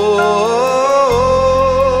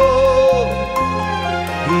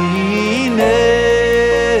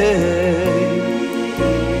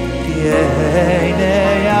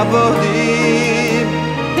Ke'einei avodim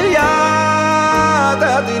el yad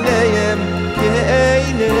adineihem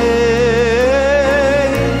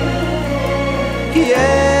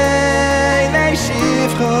Ke'einei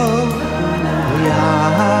shifcho el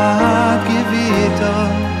yad gevito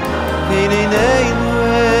Ke'eineinu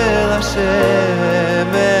el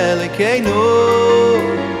Hashem Elokeinu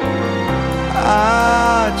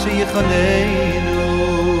ad sheyichoneinu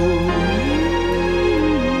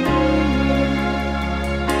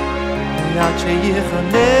ad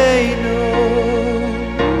sheyichoneinu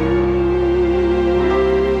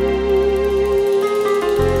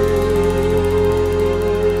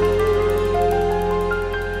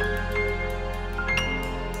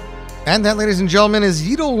And that, ladies and gentlemen, is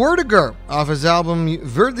Yidel Werdiger off his album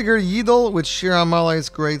Werdiger Yidel with Shir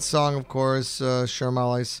HaMalais. Great song, of course, Shir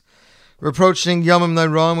HaMalais. We're approaching Yom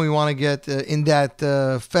HaNoram. We want to get in that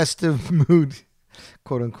festive mood,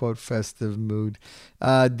 quote-unquote festive mood.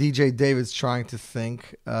 DJ David's trying to find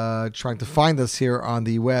us here on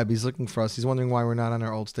the web. He's looking for us. He's wondering why we're not on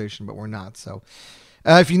our old station, but we're not, so...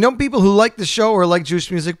 if you know people who like the show or like Jewish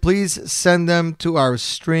music, please send them to our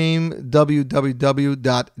stream,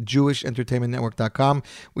 www.jewishentertainmentnetwork.com.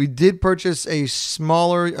 We did purchase a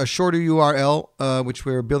shorter URL, which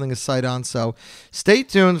we're building a site on, so stay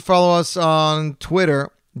tuned. Follow us on Twitter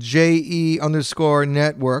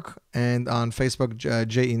JE_network, and on Facebook,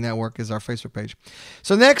 JE Network is our Facebook page.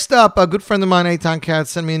 So next up, a good friend of mine, Eitan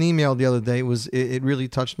Katz, sent me an email the other day. It really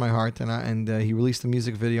touched my heart, and he released a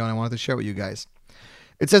music video, and I wanted to share with you guys.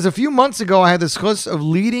 It says, a few months ago, I had the schus of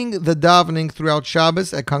leading the davening throughout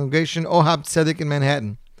Shabbos at Congregation Ohab Tzedek in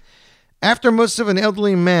Manhattan. After Musaf, an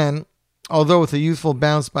elderly man, although with a youthful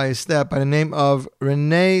bounce by his step, by the name of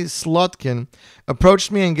Renee Slotkin,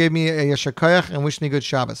 approached me and gave me a yeshakayach and wished me good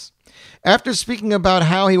Shabbos. After speaking about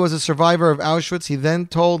how he was a survivor of Auschwitz, he then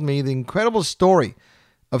told me the incredible story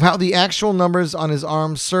of how the actual numbers on his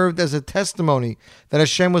arm served as a testimony that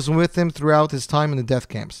Hashem was with him throughout his time in the death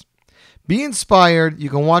camps. Be inspired.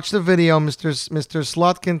 You can watch the video. Mr.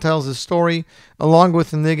 Slotkin tells his story along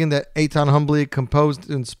with the niggin that Eitan humbly composed,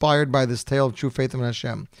 inspired by this tale of true faith in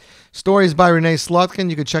Hashem. Stories by Renee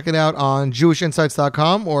Slotkin. You can check it out on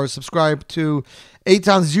JewishInsights.com or subscribe to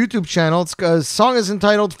Eitan's YouTube channel. Its song is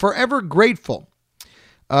entitled Forever Grateful.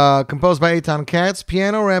 Composed by Eitan Katz.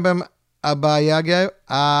 Piano, Rabbi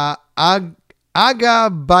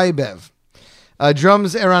Agabaibev.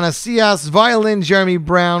 Drums, Eran Asias. Violin, Jeremy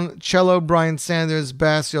Brown. Cello, Brian Sanders.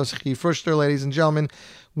 Bass, Yoshi Fruchter. Ladies and gentlemen,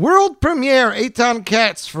 world premiere, Eitan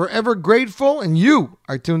Katz, Forever Grateful, and you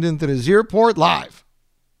are tuned into the Z Report Live.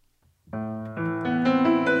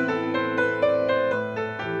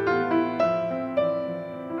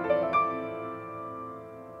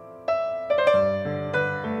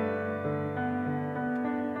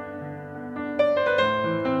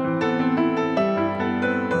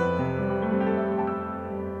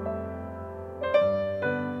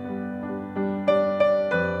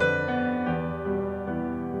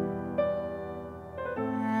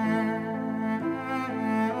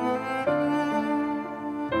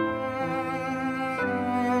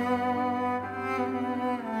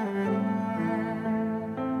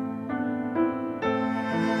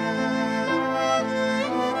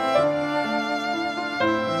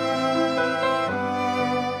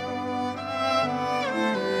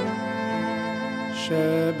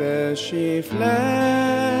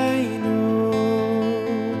 שבשפלנו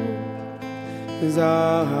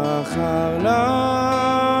זכר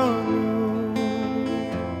לנו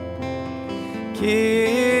כי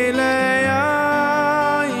לילה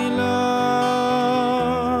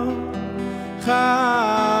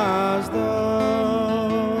חסדוי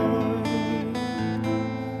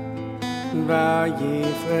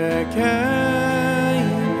ויפרקנו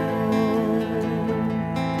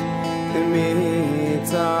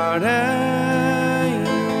מצרנו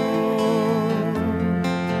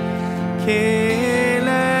כי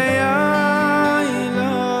לילה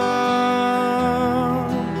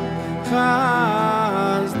חסדוי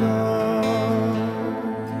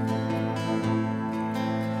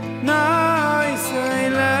נעשה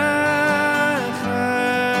לכם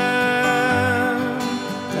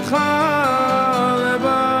לכל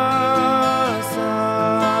בשר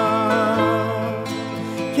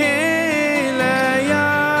כי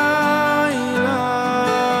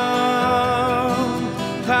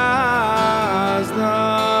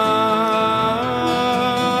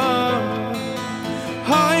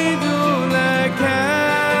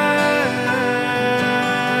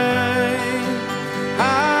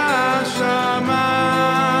Hashem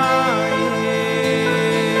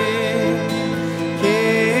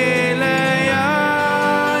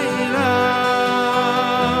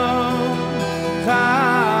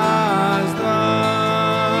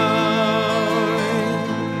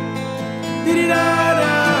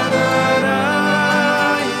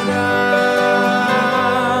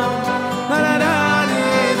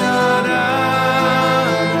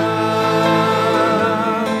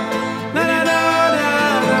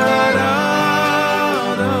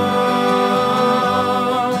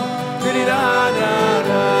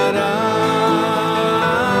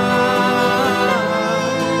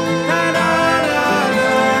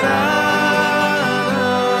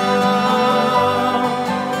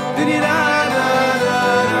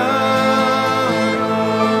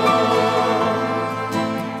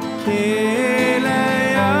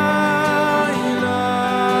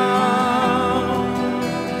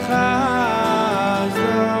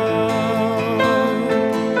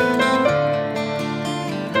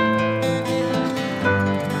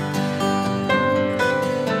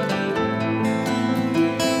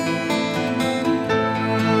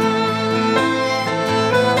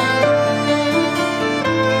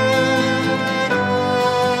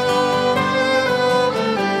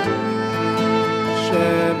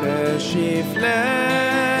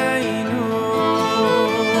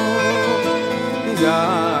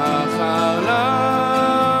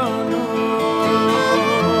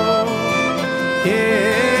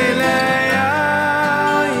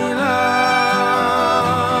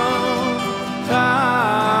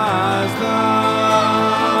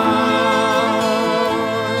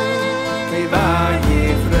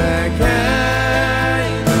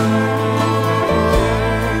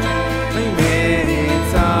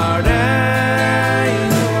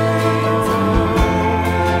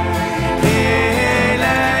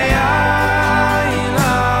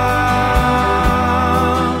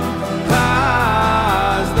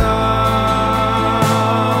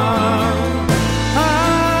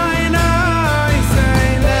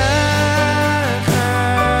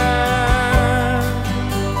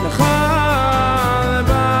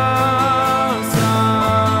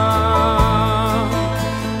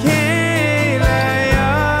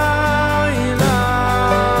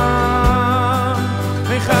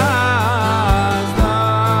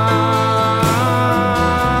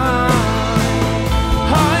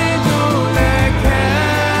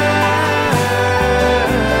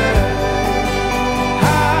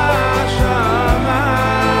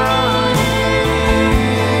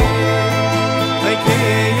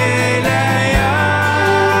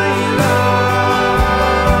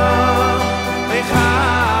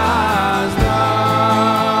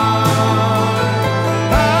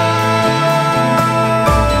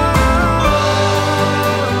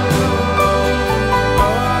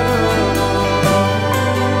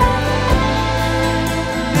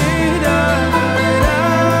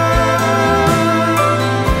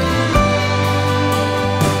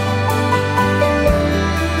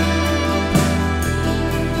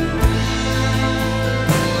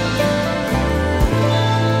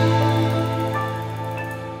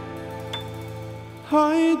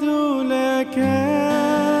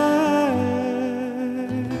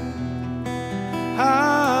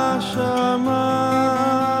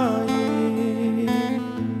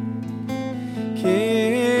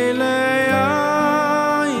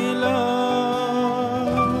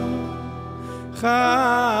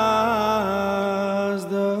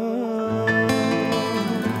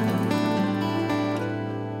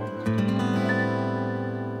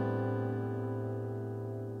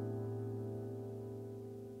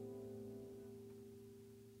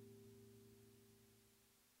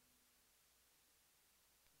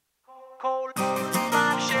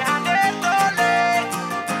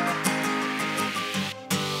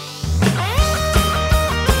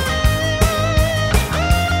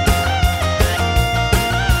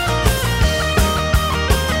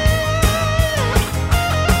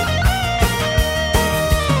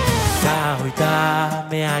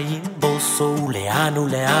מאין בוסו לאן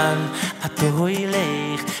ולאן אתו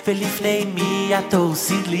ילך ולפני מי אתו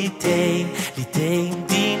סיד ליתן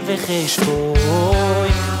דין וחשבון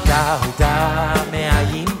דא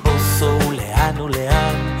מאין בוסו לאן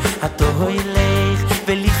ולאן אתו ילך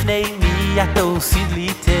ולפני מי אתו סיד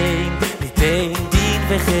ליתן דין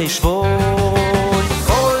וחשבון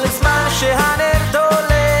כל זמן שהנר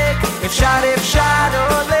דולק אפשר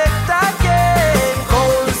עוד לתקן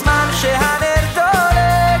כל זמן שהנר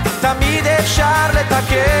דולק תמיד אפשר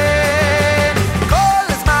לתקן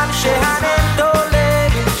כל זמן שהנר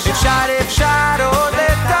דולק אפשר עוד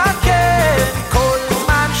לתקן כל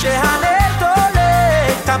זמן שהנר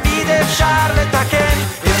דולק תמיד אפשר לתקן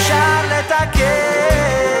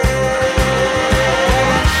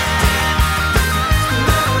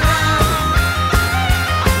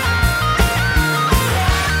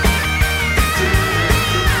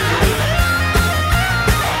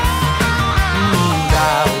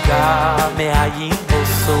מאין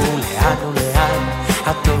בוסו לאן ולאן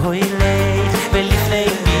אתו ילך ולפני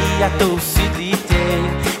מי אתו סיד ליתן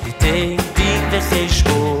דין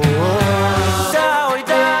וחשבון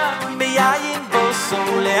דא מאין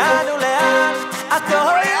בוסו לאן ולאן אתו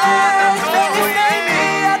ילך ולפני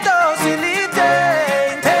מי אתו סיד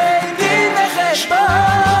ליתן דין וחשבון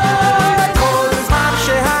כל זמן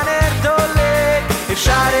שהנר דולק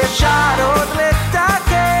אפשר עוד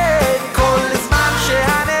לתקן כל זמן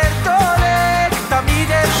שהנר דולק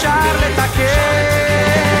תמיד אפשר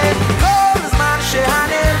לתקן כל זמן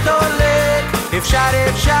שהנר דולק אפשר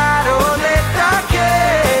עוד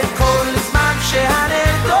לתקן כל זמן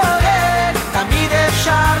שהנר דולק תמיד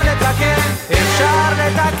אפשר לתקן אפשר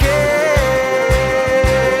לתקן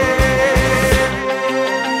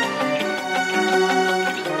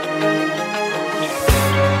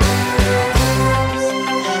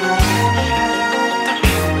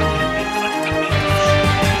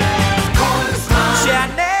כל זמן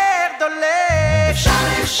שהנר דולק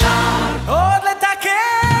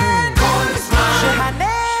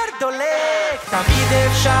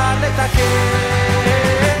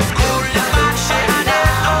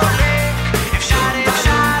אפשר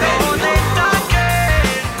עוד לתקן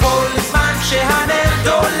כל זמן שהנר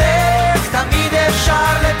דולק תמיד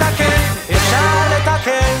אפשר לתקן אפשר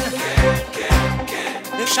לתקן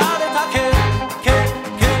אפשר לתקן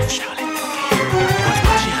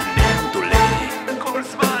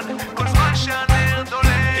כל זמן שהנר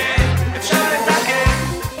דולק אפשר לתקן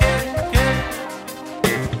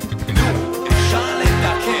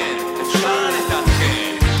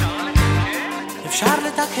אפשר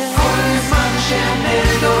לתקן כל זמן שהנר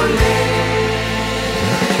דולק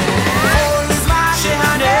כל זמן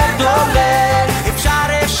שהנר דולק אפשר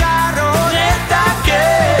עוד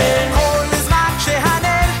לתקן כל זמן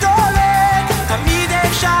שהנר דולק תמיד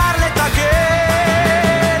אפשר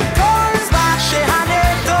לתקן כל זמן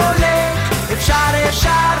שהנר דולק אפשר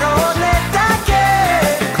עוד לתקן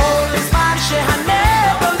כל זמן שהנר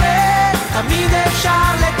דולק תמיד אפשר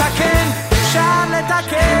לתקן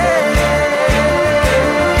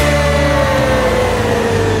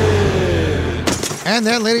And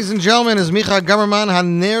that, ladies and gentlemen, is Micha Gamerman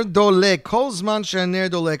Haner Dolek. Kol Zman Shehaner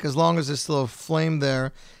Dolek, as long as there's still a flame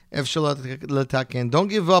there, Efshel Letaken. Don't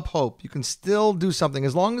give up hope. You can still do something.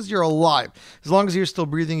 As long as you're alive, as long as you're still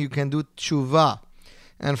breathing, you can do tshuva.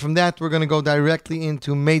 And from that, we're going to go directly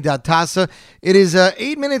into Meidat Tasa. It is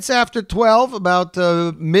 8 minutes after 12, about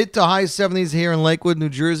mid to high 70s here in Lakewood, New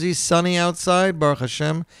Jersey. Sunny outside, Baruch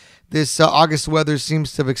Hashem. This August weather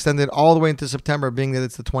seems to have extended all the way into September, being that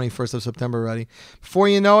it's the 21st of September already. Before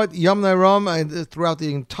you know it, Yom Nairom throughout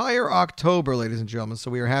the entire October, ladies and gentlemen. So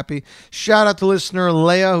we are happy. Shout out to listener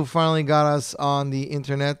Leah, who finally got us on the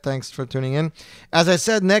internet. Thanks for tuning in. As I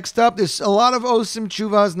said, next up, there's a lot of Osim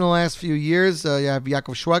Chuvas in the last few years. You have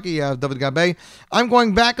Yaakov Shwaki, you have David Gabay. I'm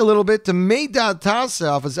going back a little bit to Meidat Tasa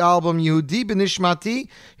off his album Yehudi B'Nishmati.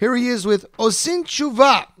 Here he is with Osin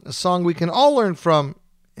Tshuva, a song we can all learn from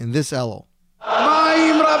in this Elul.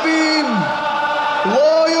 מים רבים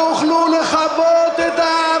לא יוכלו לכבות את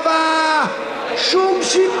האהבה שום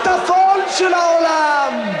שיטפון של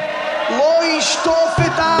העולם לא ישטוף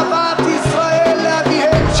את אהבת ישראל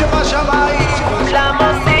לאביהם שבשמיים כולם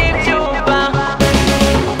עושים תשובה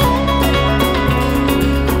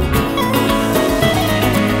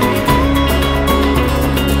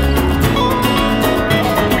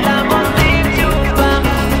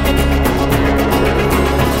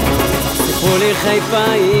סיפרו לי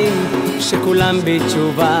חיפאים שכולם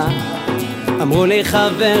בתשובה אמרו לי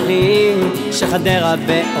חברים שחדרה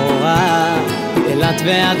באורה מאילת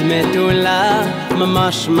ועד מטולה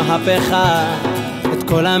ממש מהפכה את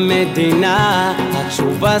כל המדינה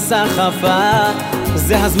התשובה סחפה,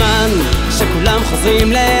 זה הזמן שכולם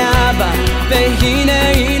חוזרים לאבא, והנה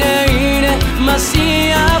הנה הנה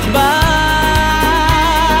משיח בא.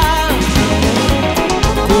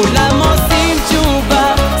 כולם עושים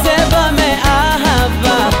תשובה, זה בא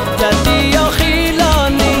מאהבה, דתי או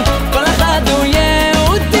חילוני, כל אחד הוא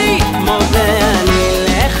יהודי. מודה אני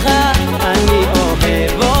לך, אני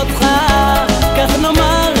אוהב אותך, כך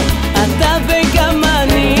נאמר אתה וגם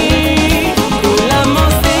אני. כולם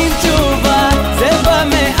עושים תשובה, זה בא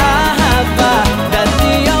מאהבה,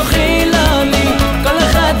 דתי או חילוני, כל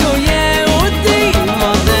אחד הוא יהודי.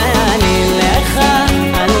 מודה אני לך,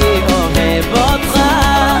 אני אוהב אותך,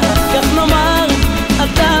 כך נאמר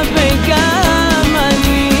אתה וגם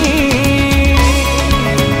אני.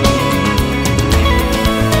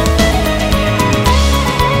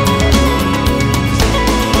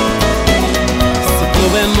 סיפרו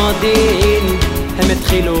במודיעין, הם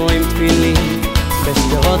התחילו עם תפילין,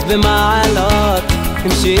 בשדרות במעלות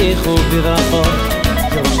המשיכו בברכות,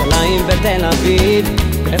 ירושלים בתל אביב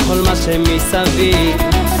וכל מה שמסביב.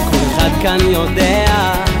 כל אחד כאן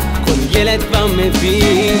יודע, כל ילד כבר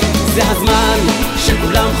מבין, זה הזמן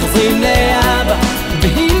שכולם חוזרים לאבא,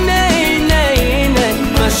 והנה הנה הנה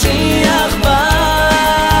משיח בא.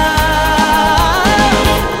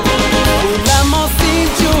 כולם עושים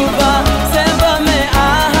תשובה, זה בא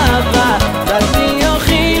מאהבה, דתי או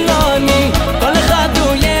חילוני, כל אחד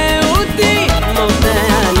הוא יהודי. מודה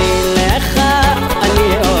אני לך, אני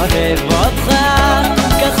אוהב אותך,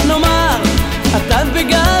 כך נאמר אתה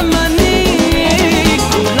וגם אני.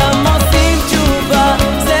 כולם עושים תשובה,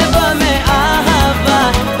 זה בא מאהבה,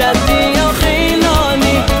 דתי או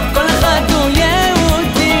חילוני, כל אחד הוא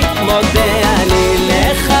יהודי. מודה אני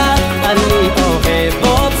לך, אני אוהב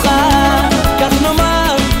אותך, כך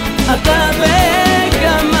נאמר אתה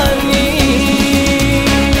וגם אני.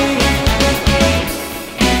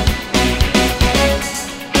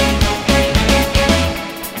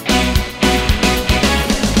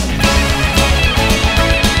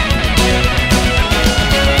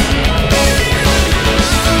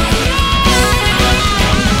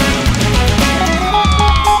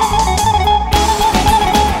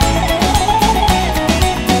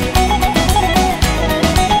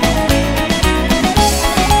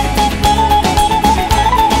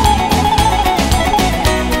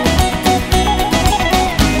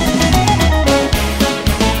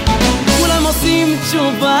 כולם עושים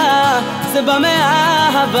תשובה, זה בא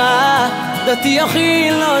מאהבה, דתי או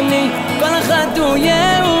חילוני, כל אחד הוא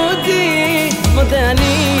יהודי. מודה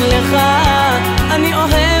אני לך, אני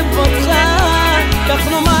אוהב אותך, כך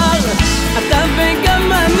נאמר אתה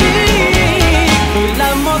וגם אני.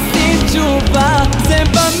 כולם עושים תשובה, זה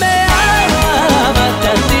בא מאהבה,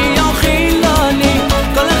 דתי או חילוני,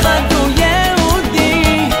 כל אחד הוא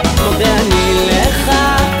יהודי. מודה אני לך,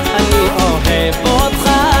 אני אוהב אותך,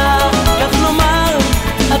 כך נאמר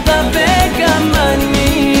אתה וגם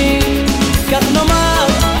אני, כך נאמר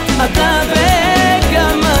אתה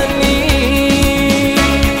וגם אני.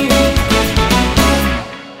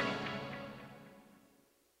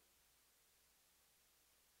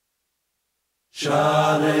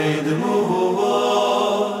 Shadei the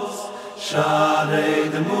movos, Shadei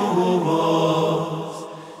the movos,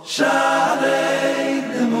 Shadei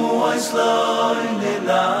the movos loin in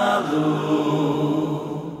alu.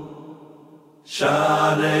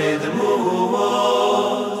 Shadei the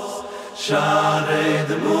movos, Shadei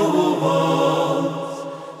the movos,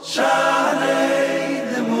 Shadei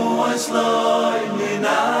the movos loin in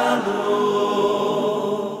alu.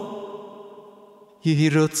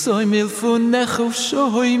 ירצוי מלפונך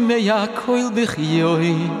ושוי מהכל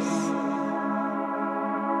בחיות,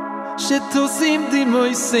 שתוזים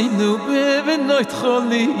דימוי סיינו בבנות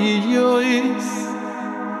חוליות,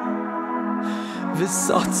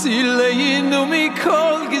 וסצילינו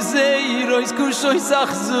מכל גזירויס קושוי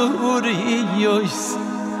סחזוריות,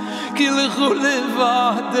 כי לכו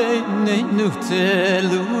לבדנו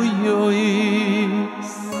תלויות.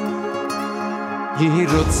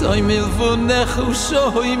 ירצוי מלפונך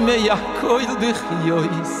ושוי מהכל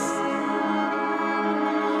בחיות,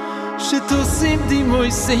 שתוזים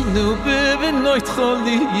דימוי סיינו בבנות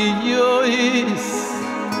חוליות,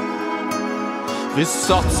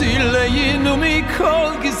 וסצילינו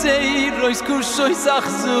מכל גזירויס קושוי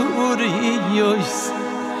סחזוריות,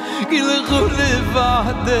 כי לכו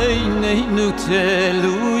לבדנו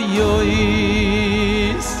תלויות.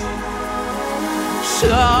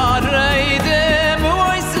 שערי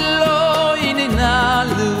דמויס לא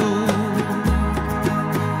ינעלו,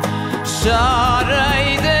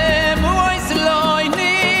 שערי דמויס לא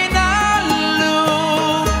ינעלו,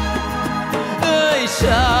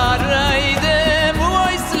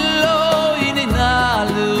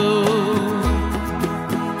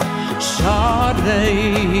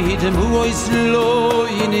 voice low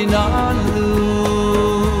in alu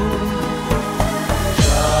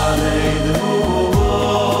Shalei the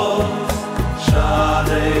moos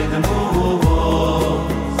Shalei the moos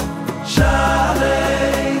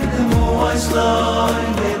Shalei the moos low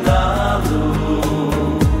in alu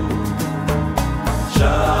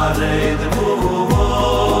Shalei the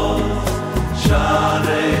moos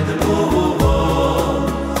Shalei the moos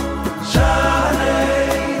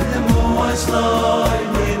Shalei the moos low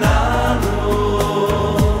in alu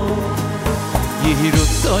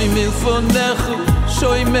Yirutzoy milfonech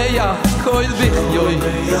shoy meya koil bichoy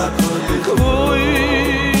Koy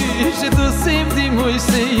shetu sim di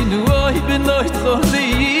moiseinu oy benoy tcholi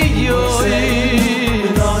yoy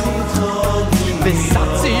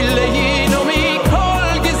Besatzi leino mi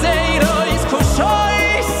kol gezeirois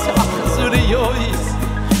kushois achzuri yois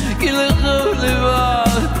Gilchu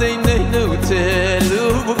levat deinenu telu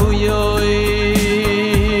yois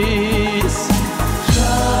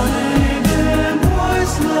Shalei the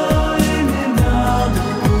moos low in alu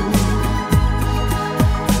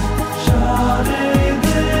Shalei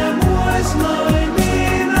the moos low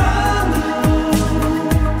in alu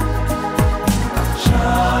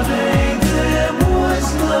Shalei the moos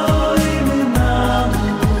low in alu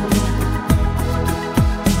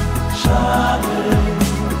Shalei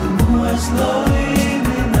the moos low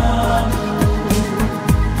in alu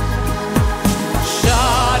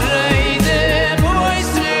Sharei de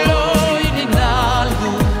mois loy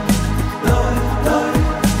ninalu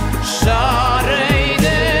Sharei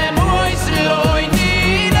de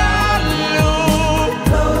mois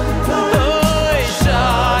loy ninalu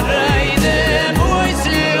Sharei de mois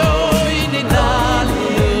loy ninalu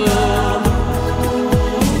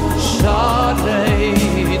Sharei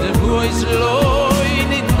de mois loy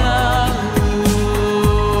ninalu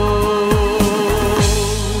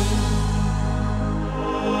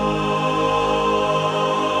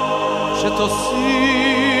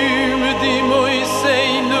Shetosim di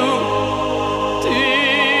moiseinu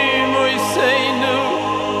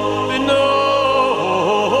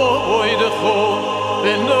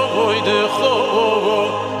benoy decho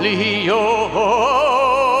liyois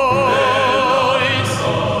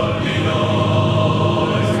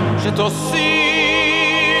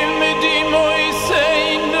Shetosim di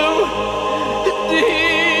moiseinu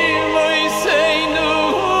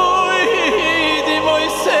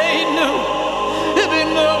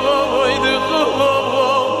benoy decho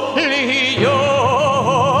liyois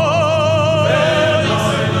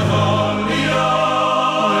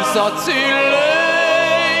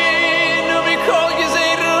Satzileinu mikol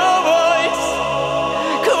gezeirois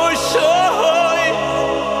Koshoy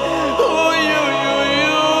Oy oy oy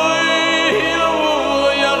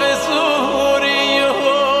oy Yaresuri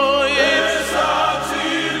yoy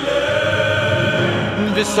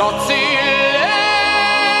Visatzileinu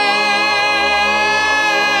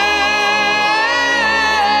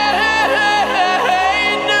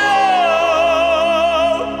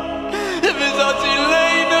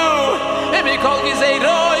mikol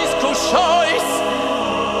gezeirois kushois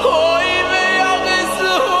Oy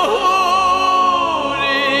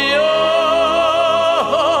ve'yaresuri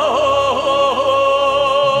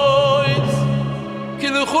yois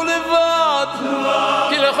Kilchu levad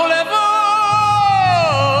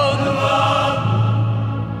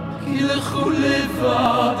Kilchu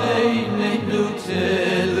levad einenu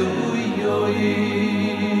telu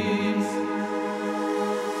yois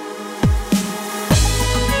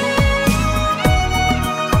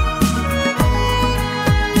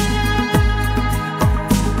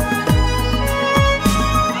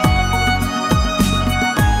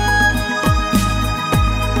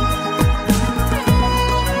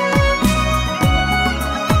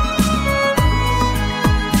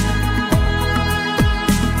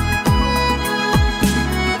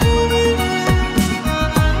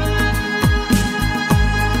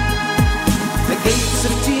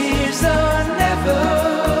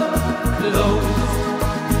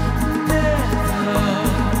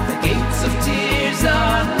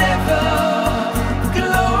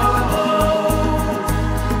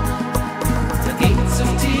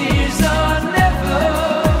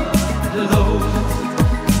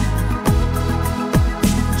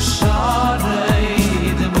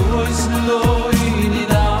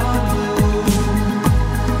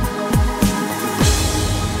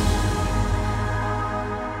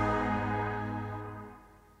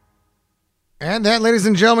And that, ladies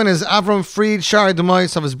and gentlemen, is Avram Fried, Shari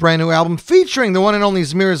Demois of his brand new album, featuring the one and only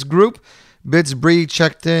Zmiris Group. Bits Bree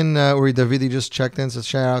checked in, Uri Davidi just checked in, so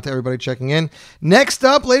shout out to everybody checking in. Next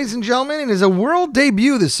up, ladies and gentlemen, it is a world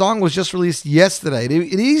debut. This song was just released yesterday.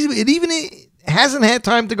 It even hasn't had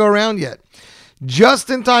time to go around yet. Just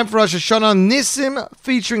in time for Rosh Hashanah, Nissim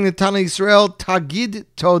featuring Netana Yisrael, Tagid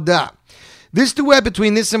Toda. This duet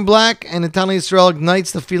between Nissim Black and Netana Yisrael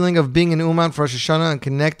ignites the feeling of being in Uman for Rosh Hashanah and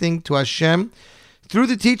connecting to Hashem through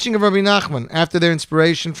the teaching of Rabbi Nachman. After their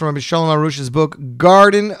inspiration from Rabbi Shalom Arush's book,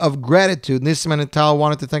 Garden of Gratitude, Nissim and Netal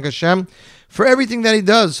wanted to thank Hashem for everything that he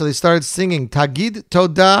does, so they started singing Tagid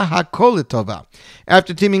Toda HaKol Tova.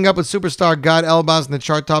 After teaming up with superstar Gad Elbaz in the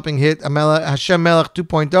chart-topping hit Hashem Melech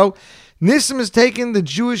 2.0, Nissim has taken the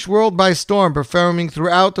Jewish world by storm, performing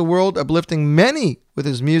throughout the world, uplifting many with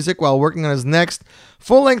his music while working on his next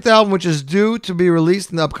full-length album, which is due to be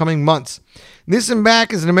released in the upcoming months. Nissim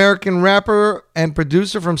Black is an American rapper and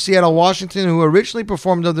producer from Seattle, Washington, who originally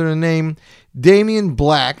performed under the name Damian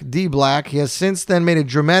Black, D Black. He has since then made a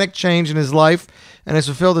dramatic change in his life and has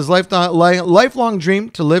fulfilled his lifelong dream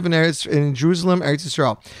to live in Jerusalem, Eretz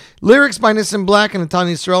Yisrael. Lyrics by Nissim Black and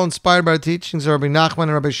Netanya Yisrael, inspired by the teachings of Rabbi Nachman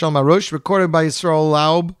and Rabbi Shalom Arush, recorded by Yisrael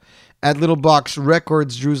Laub at Little Box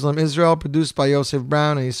Records, Jerusalem, Israel, produced by Yosef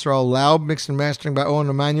Brown and Yisrael Laub, mixed and mastering by Owen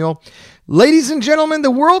Emanuel. Ladies and gentlemen,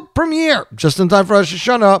 the world premiere, just in time for Rosh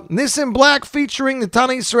Hashanah, Nissim Black featuring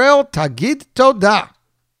Netanya Yisrael, Tagid Toda.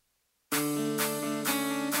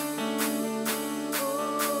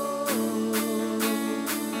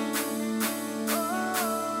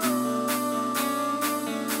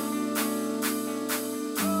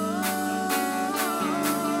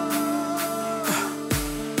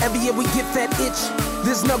 Every year we get that itch.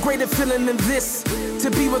 There's no greater feeling than this. To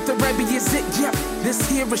be with the Rebbe is it. Yep, this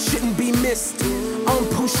here it shouldn't be missed. On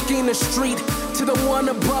Pushkina Street, to the one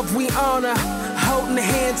above we honor. Holding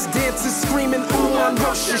hands, dancing, screaming, ooh, on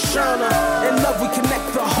Rosh Hashanah. In love we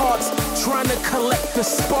connect the hearts, trying to collect the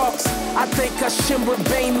sparks. I thank Hashem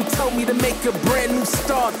Rabbeinu who told me to make a brand new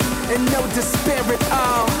start. And no despair at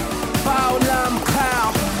all. Ba'olam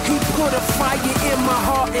Kal. He put a fire in my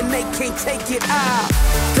heart and they can't take it out.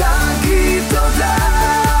 Tagid Toda,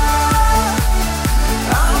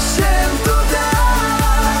 Hashem Toda,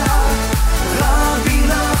 Rabbi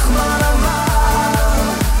Nachman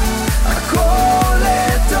Amar, Hakol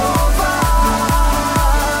Letova.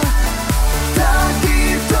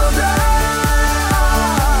 Tagid Toda,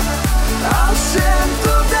 Hashem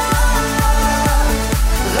Toda,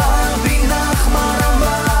 Rabbi Nachman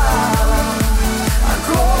Amar,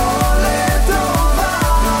 Hakol Letova.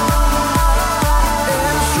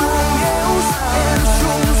 En shum yeus, en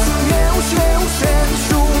shum yeus, en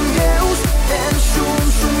shum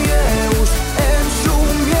yeus, en shum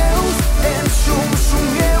yeus, en shum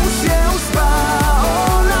yeus, yeus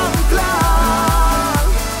ba'olam klal.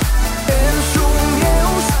 En shum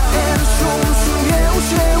yeus, en shum yeus,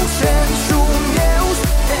 yeus, en shum yeus,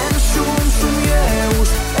 en shum yeus,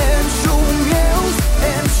 en shum yeus,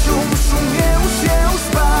 en shum yeus, yeus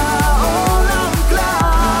ba'olam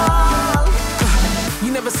klal.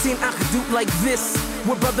 You never seen Achdut like this,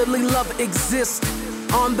 where brotherly love exists.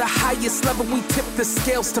 On the highest level, we tip the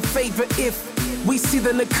scales to favor if we see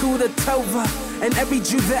the Nakuda Tova and every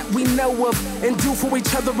Jew that we know of, and do for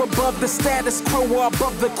each other above the status quo or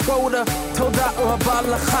above the quota. Toda Rabba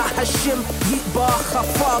Lacha Hashem Yitbach,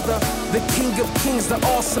 Father, the King of Kings, the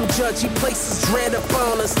awesome Judge. He places dread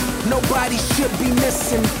upon us. Nobody should be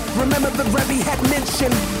missing. Remember the Rebbe had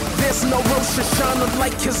mentioned, there's no Rosh Hashanah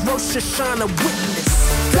like his Rosh Hashanah witness.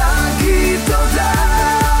 Tagid Toda,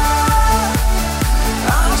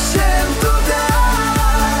 Hashem Toda,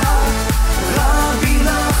 Rabbi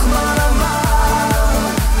Nachman Amar,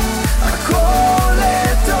 Hakol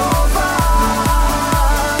Letova.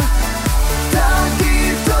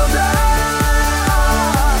 Tagid Toda,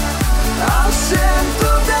 Hashem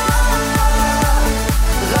Toda,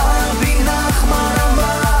 Rabbi Nachman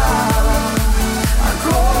Amar,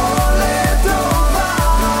 Hakol Letova.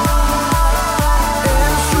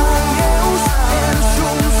 En shum yeus, en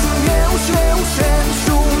shum yeus, yeus, en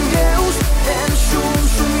shum yeus, en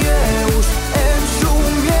shum yeus, en shum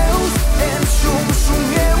yeus, en shum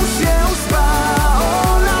yeus, yeus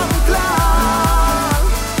ba'olam klal.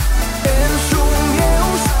 En shum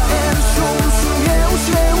yeus, en shum yeus,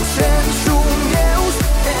 yeus, en shum yeus,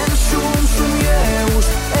 en shum yeus,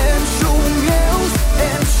 en shum yeus,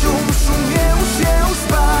 en shum yeus, yeus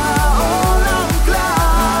ba'olam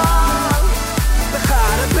klal.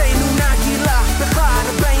 Bechad Rabbeinu Nagila, Bechad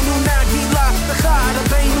Rabbeinu Nagila, Bechad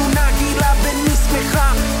Rabbeinu Nagila, Benismecha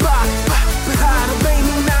ba. Bechad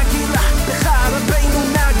Rabbeinu Nagila, Bechad Rabbeinu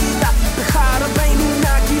Nagila, Bechad Rabbeinu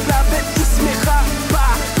Nagila, Benismecha ba.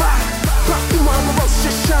 Uma Rosh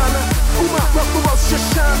Hashanah, Uma Rosh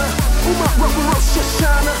Hashanah, Uma Rosh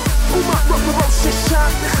Hashanah, Uma Rosh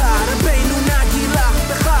Hashanah. Bechad Rabbeinu Nagila,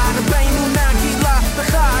 Bechad Rabbeinu Nagila,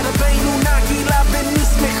 Bechad Rabbeinu Nagila.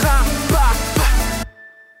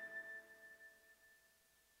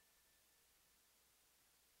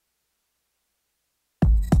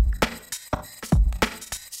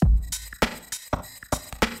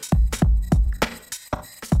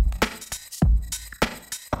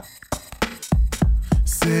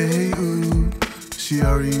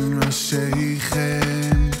 שירים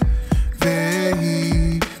ראשיכם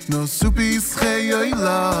והיא נוסו פסחי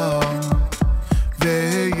עולם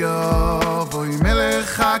ויבואי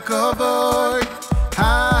מלך הכבוד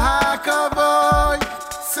הכבוד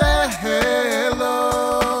צהלו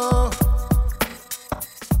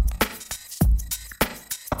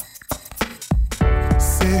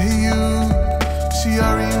סהיו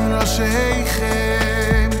שירים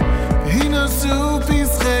ראשיכם והיא נוסו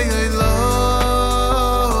פסחי עולם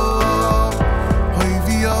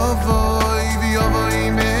אוי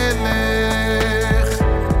ויבואי מלך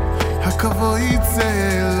הכבוד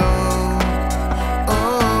צהלו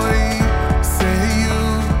אוי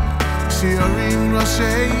סהיו שירים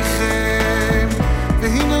ראשיכם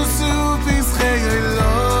והיא נוסו פסחי עולם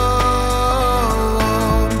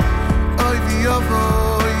אוי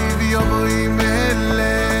ויבואי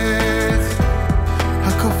מלך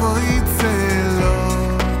הכבוד צלו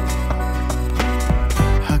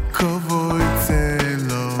הכבוד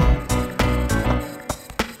צלו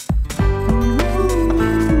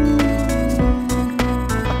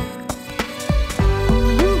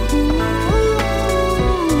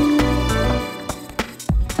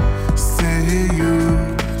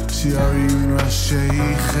שירים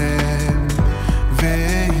ראשיכם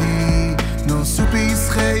והיא נוסו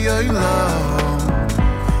פסחי עולם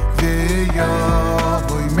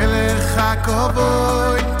ויבואי מלך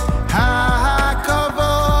הכבוד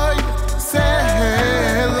הכבוד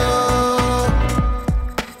צהלו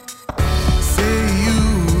סהיו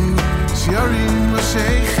שירים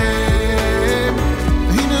ראשיכם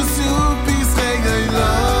והיא נוסו פסחי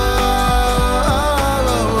עולם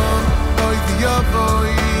אוי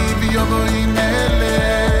ויבואי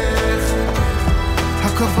מלך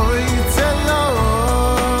הכבוד צלו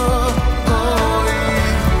אוי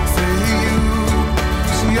סהיו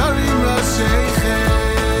שירים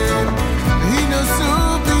ראשיכם והיא נוסו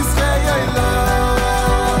פסחי עולם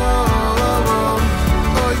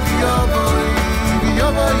אוי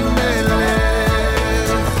ויבואי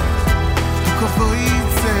מלך הכבוד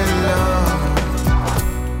צלו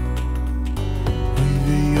אוי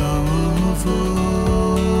ויבואי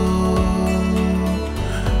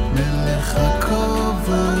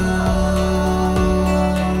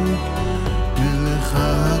מלך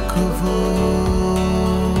הכבוד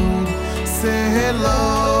סהלו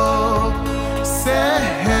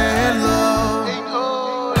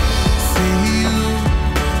סהיו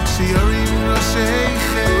שירים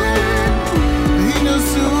ראשיכם והיא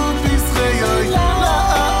נוסו פסחי עולם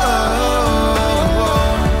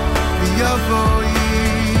ויבואי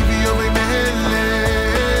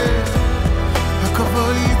מלך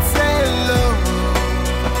הכבוד צלו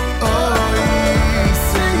אוי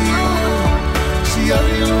סהיו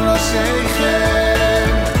שירים ראשיכם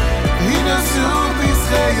והיא נוסו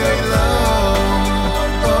פסחי עולם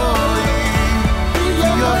אוי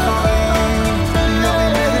ויבואי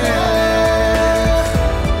מלך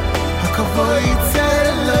הכבוד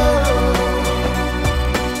צלו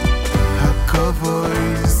הכבוד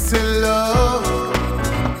צלו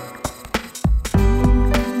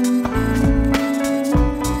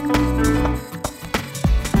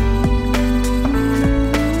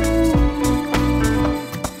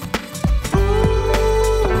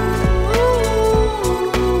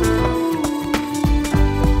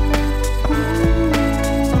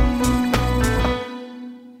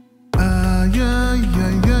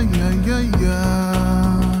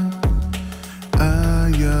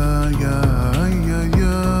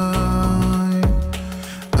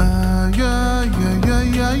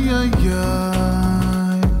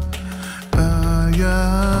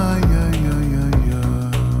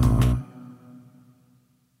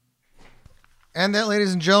And that,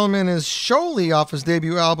 ladies and gentlemen, is Sholi off his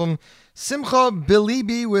debut album, Simcha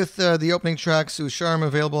Bilibi, with the opening track, Susharm,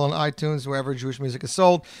 available on iTunes, wherever Jewish music is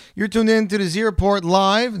sold. You're tuned in to the Z Report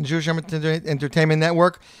Live, Jewish Entertainment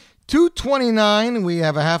Network. 2:29. We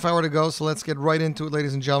have a half hour to go, so let's get right into it,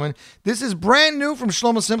 ladies and gentlemen. This is brand new from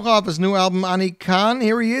Shlomo Simcha off his new album, Ani Khan.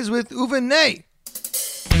 Here he is with Uvenei.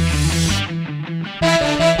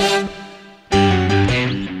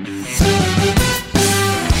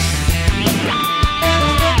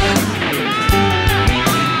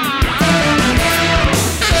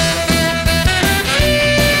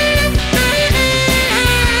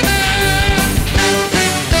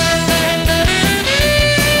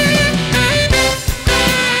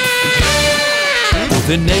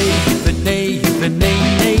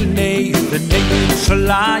 V'nei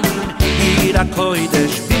Yerushalayim Ir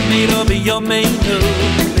HaKodesh B'miro b'yomeinu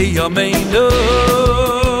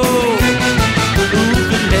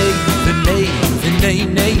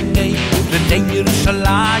V'nei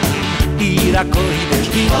Yerushalayim Ir ira koidesh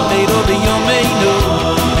Gimeiro biyomeinu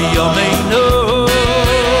Biyomeinu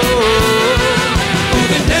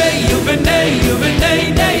Uvenei, uvenei, uvenei,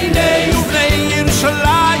 nei, nei Uvenei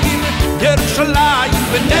Yerushalayim Yerushalayim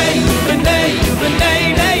Uvenei, uvenei, uvenei,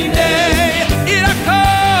 nei, nei Ira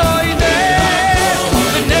koidesh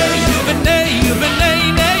Uvenei, uvenei, uvenei,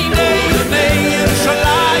 nei, nei Uvenei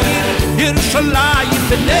Yerushalayim Yerushalayim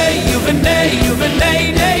Uvenei, uvenei, uvenei,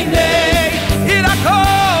 nei, nei Ira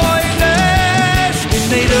koidesh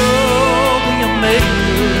Gimeiro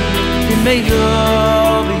biyomeinu Gimeiro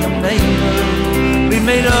biyomeinu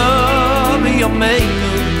Gimeiro biyomeinu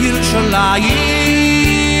Yerushalayim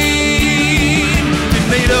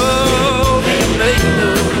Gimeiro biyomeinu Gimeiro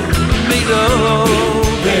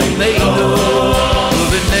biyomeinu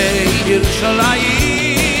Uvenei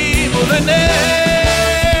Yerushalayim Uvenei Yerushalayim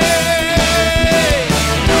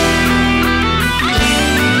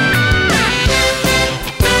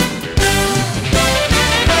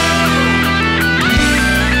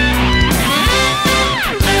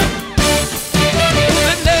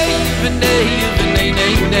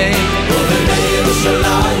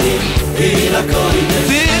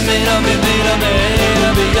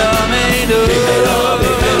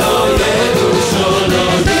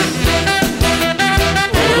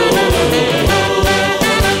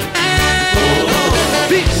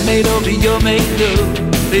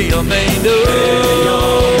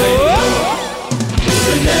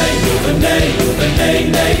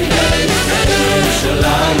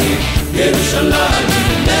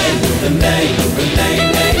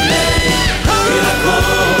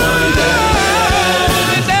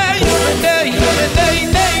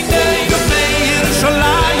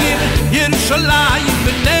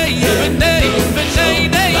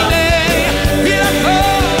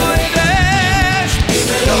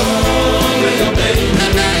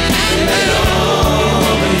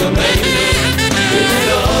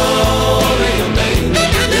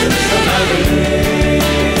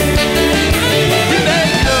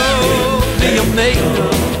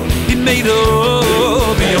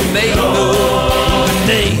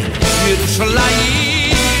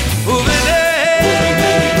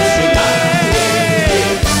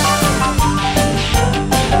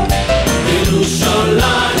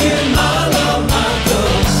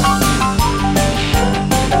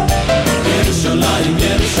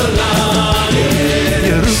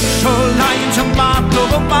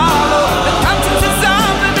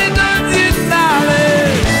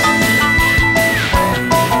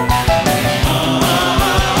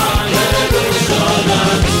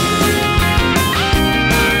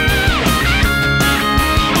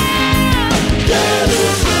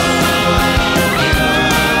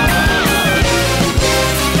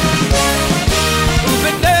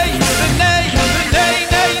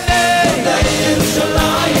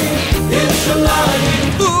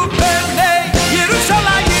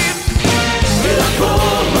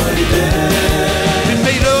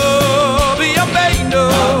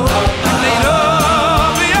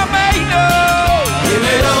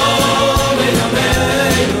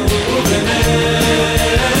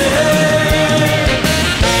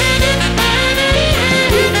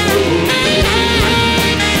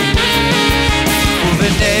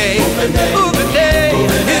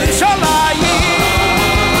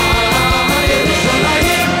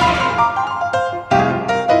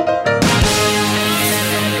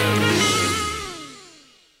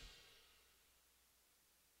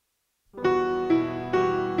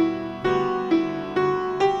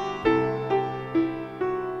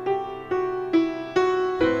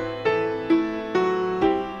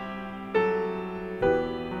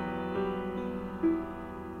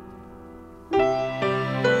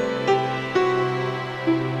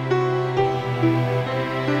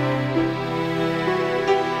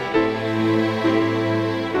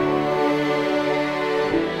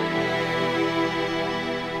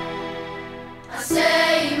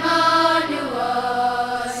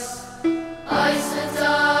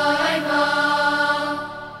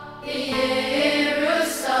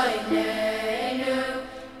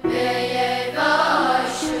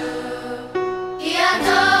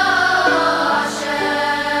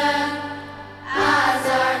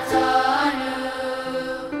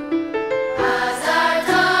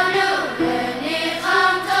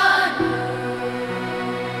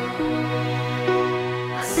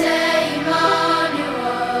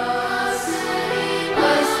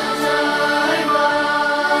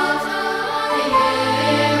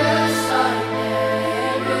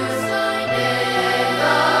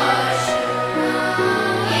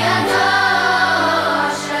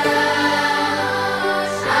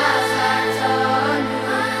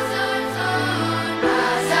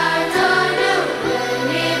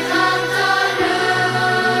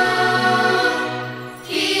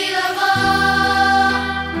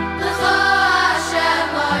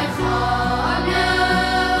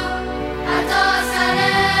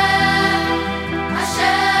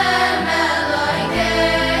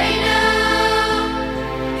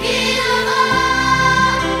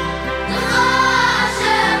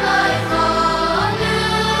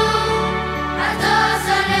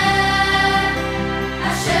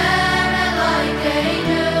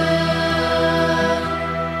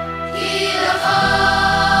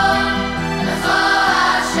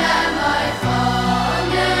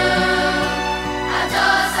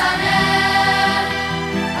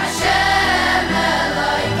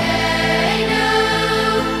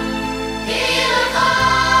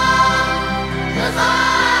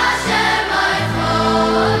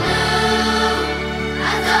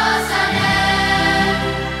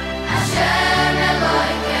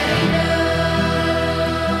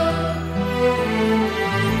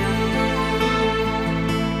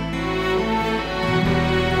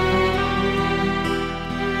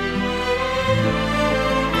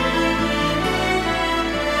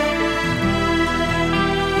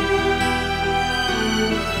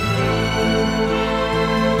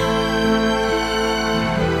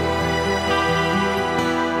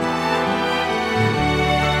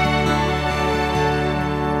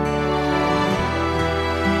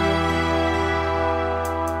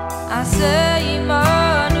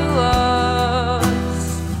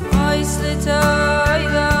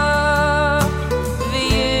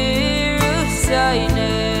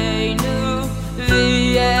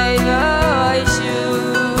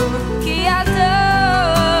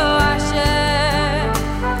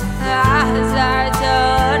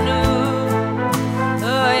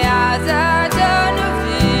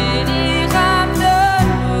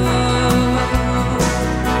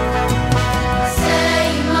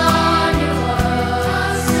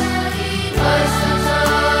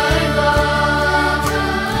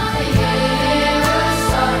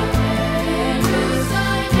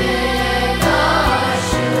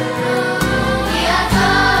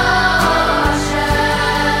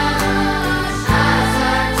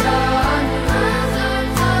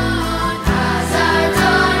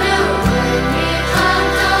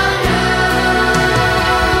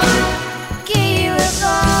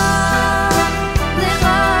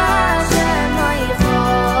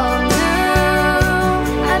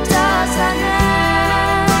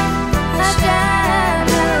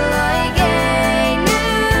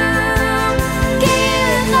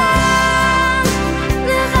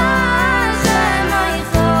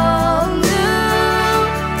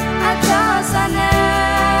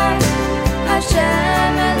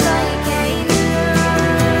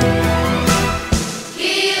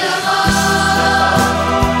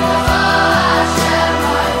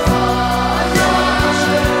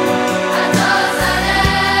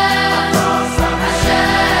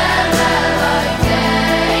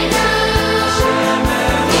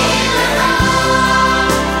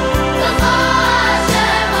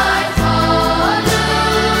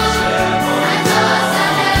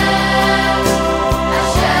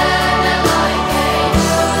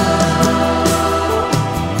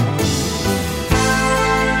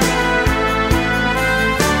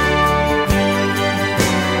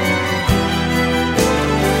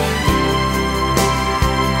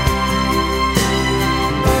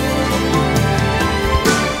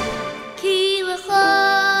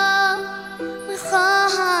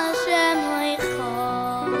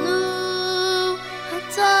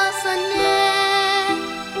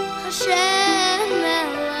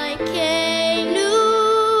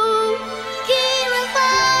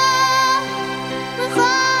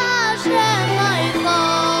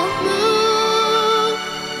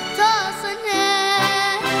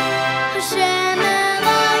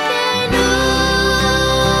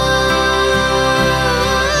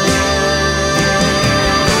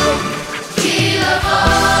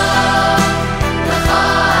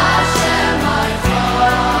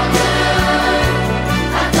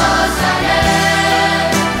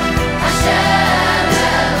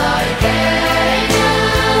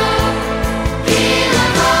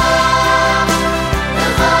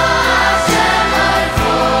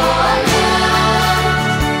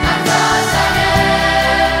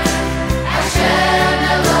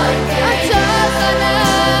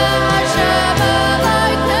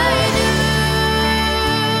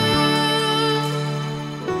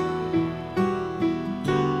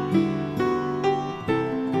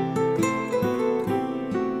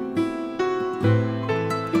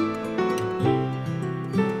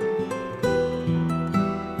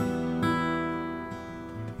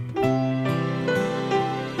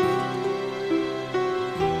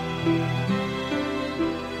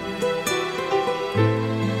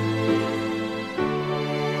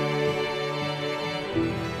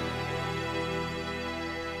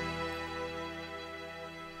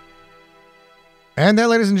And that,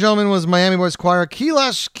 ladies and gentlemen, was Miami Boys Choir Ki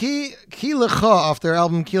Lecha off their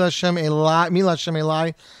album Ki Lashem Elai, Mi Lashem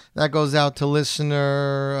Elai. That goes out to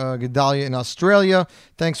listener Gedalia in Australia.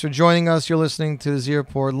 Thanks for joining us. You're listening to Z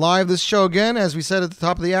Report Live. This show, again, as we said at the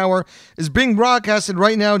top of the hour, is being broadcasted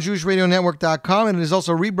right now, JewishRadioNetwork.com, and it is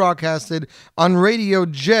also rebroadcasted on Radio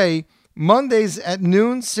J Mondays at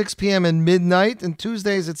noon, 6 p.m. and midnight, and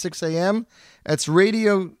Tuesdays at 6 a.m. That's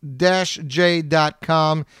radio-j.com.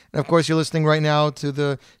 And, of course, you're listening right now to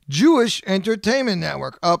the Jewish Entertainment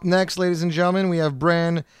Network. Up next, ladies and gentlemen, we have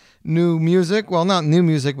brand new music. Well, not new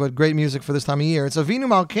music, but great music for this time of year. It's Avinu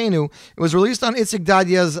Malkeinu. It was released on Itzik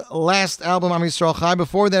Dadia's last album, Am Yisrael Chai.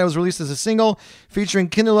 Before that, it was released as a single featuring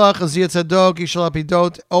Kinderlach, Azia Tzadok, Ishal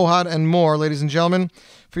Apidot, Ohad, and more, ladies and gentlemen.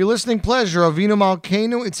 For your listening pleasure, Avinu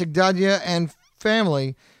Malkeinu, Itzik Dadia, and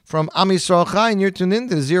family from Am Yisrael Chai, and you're tuned in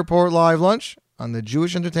to the Z Report Live Lunch on the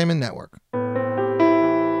Jewish Entertainment Network.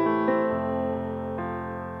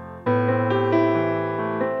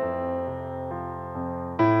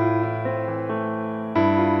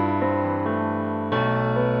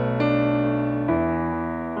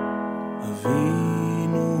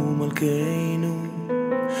 אבינו מלכנו,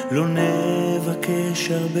 לא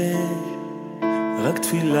נבקש הרבה, רק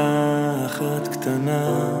תפילה אחת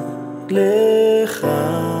קטנה לך.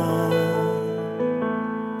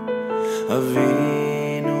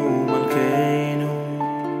 אבינו מלכנו,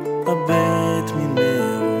 הבט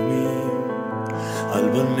ממרומים, על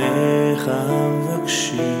בניך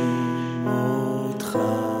מבקשים אותך.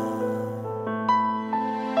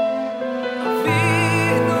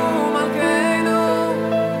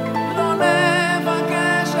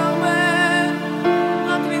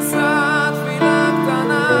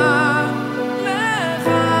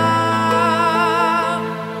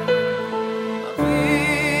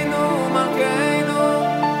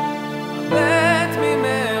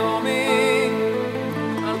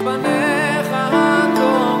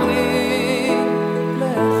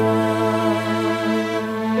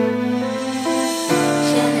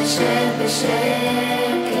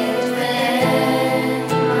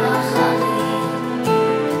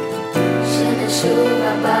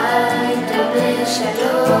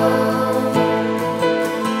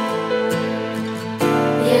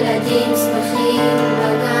 ילדים שמחים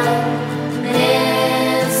בגן,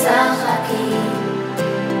 משחקים,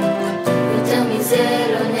 יותר מזה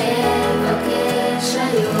לא נבקש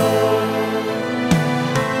היום.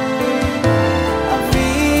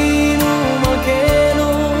 אבינו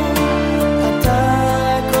מלכנו, אתה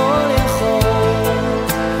הכל יכול,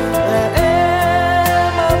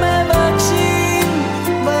 והם המבקשים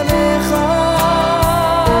בניך.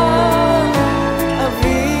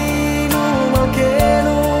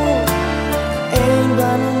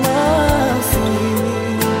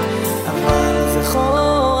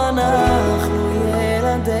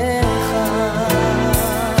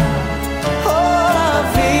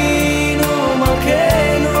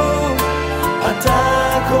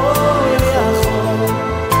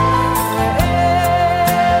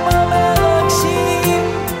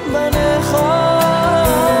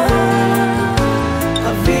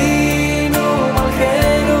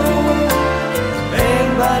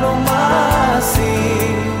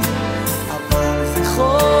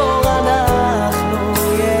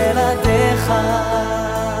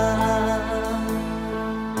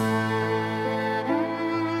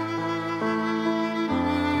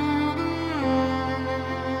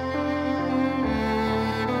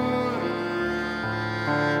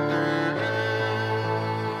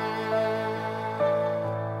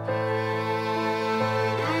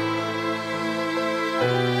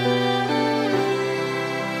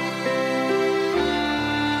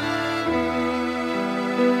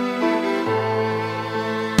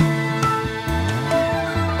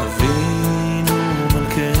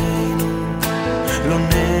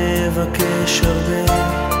 יש הרבה,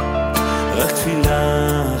 רק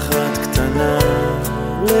תפילה אחת קטנה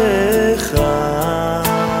לך.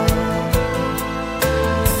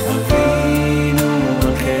 אבינו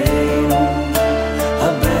מלכנו,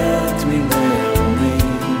 הבט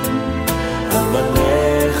ממרומים, אבל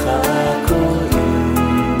לך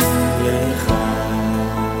קוראים לך.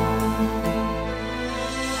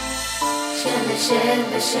 שנשב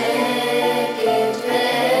בשקט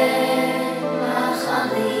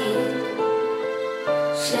ומחרים,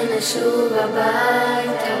 שנשוב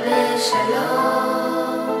הביתה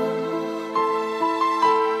בשלום,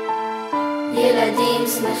 ילדים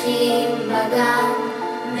שמחים בגן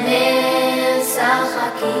משחקים,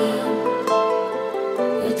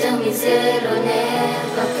 יותר מזה לא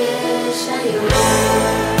נבקש היום.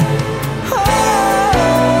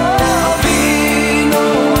 אבינו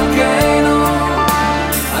מלכנו,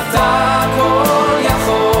 אתה הכל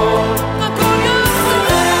יכול,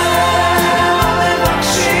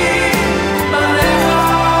 מבקשים בניך.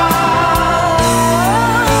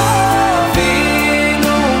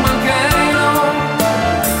 אבינו מלכנו,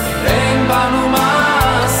 אין בנו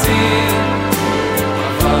מעשים,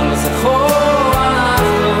 אבל זכור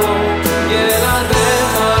אנחנו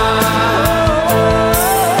ילדיך.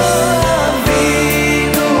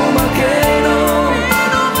 אבינו מלכנו,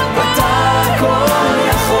 אתה הכל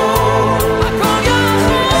יכול,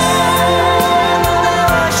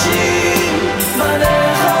 מבקשים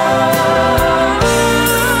בניך.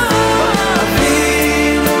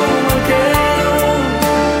 אבינו מלכנו,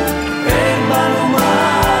 אין בנו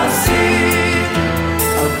מעשים,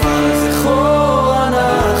 אבל זכור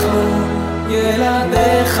אנחנו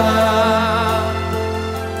ילדיך.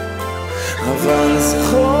 אבל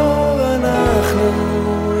זכור אנחנו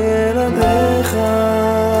ילדיך.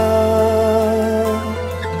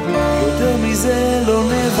 יותר מזה לא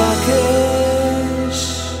נבקש.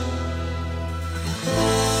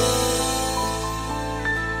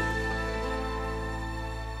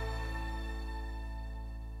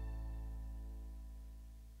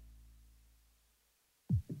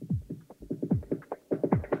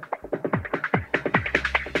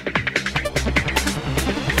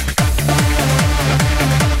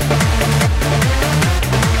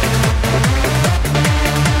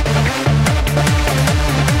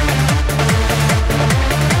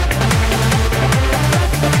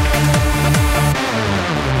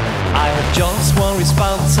 I have just one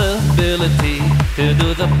responsibility, to do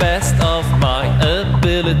the best of my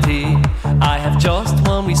ability. I have just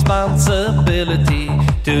one responsibility,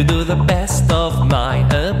 to do the best of my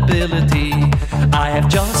ability. I have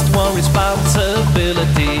just one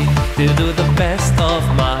responsibility, to do the best of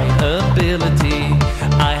my ability.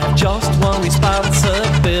 I have just one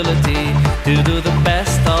responsibility, to do the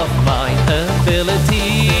best of my ability.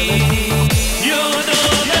 You do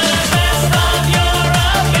the best of your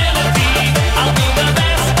ability, I'll do the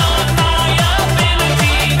best of my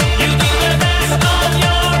ability. You do the best of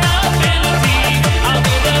your ability, I'll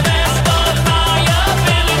do the best of my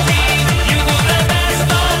ability. You do the best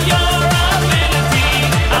of your ability,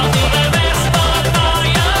 I'll do the best of my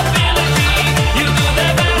ability. You do the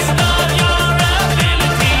best of your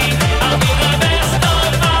ability, I'll do the best of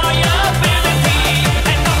my ability.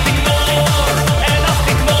 And nothing more, and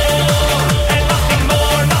nothing more, and nothing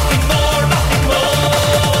more, nothing more, nothing more.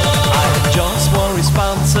 I have just one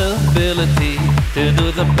responsibility, to do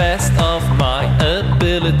the best of my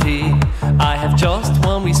ability. I have just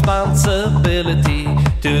one responsibility,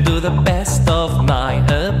 to do the best of my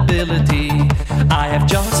ability. I have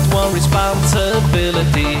just one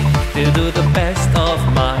responsibility, to do the best of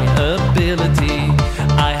my ability.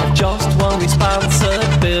 I have just one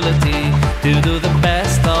responsibility, to do the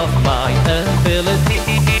best of my ability.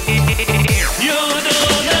 You do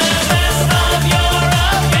the best of your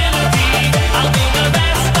ability, I'll do the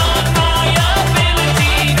best of my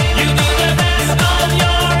ability. You do the best of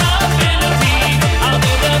your ability, I'll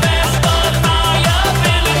do the best of my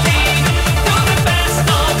ability. Do the best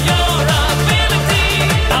of your ability,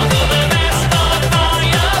 I'll do the best of my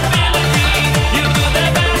ability. You do the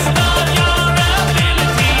best of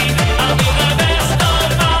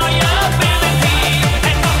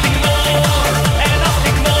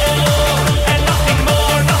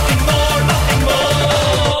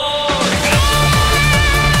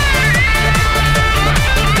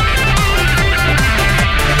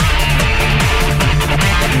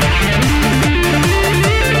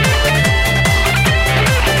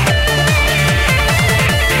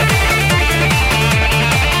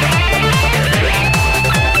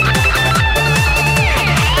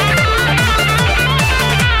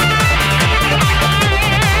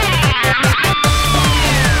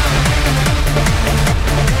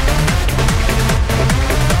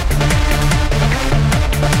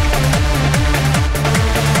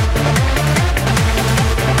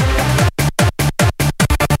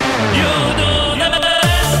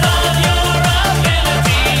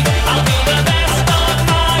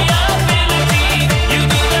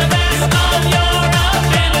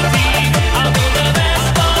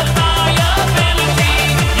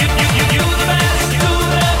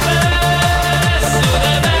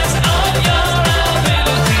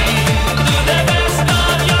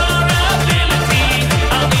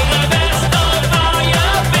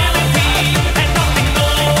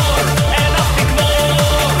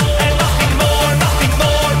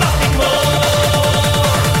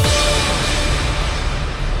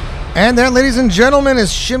And that, ladies and gentlemen,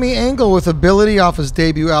 is Shimmy Engel with Ability off his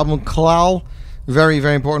debut album, Klal. Very,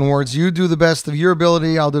 very important words. You do the best of your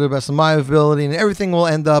ability, I'll do the best of my ability, and everything will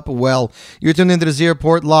end up well. You're tuned into the Z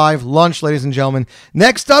Report Live Lunch, ladies and gentlemen.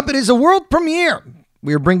 Next up, it is a world premiere.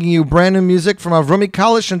 We are bringing you brand new music from Avrami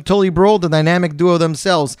Kalish and Tully Brol, the dynamic duo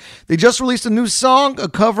themselves. They just released a new song, a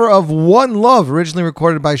cover of One Love, originally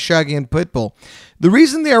recorded by Shaggy and Pitbull. The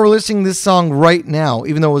reason they are releasing this song right now,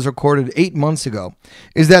 even though it was recorded 8 months ago,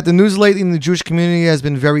 is that the news lately in the Jewish community has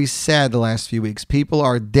been very sad the last few weeks. People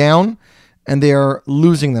are down and they are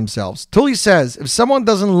losing themselves. Tully says, if someone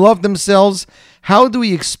doesn't love themselves, how do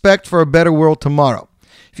we expect for a better world tomorrow?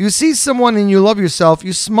 If you see someone and you love yourself,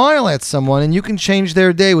 you smile at someone and you can change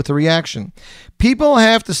their day with a reaction. People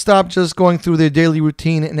have to stop just going through their daily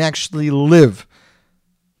routine and actually live.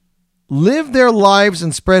 Live their lives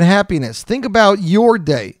and spread happiness. Think about your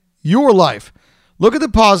day, your life. Look at the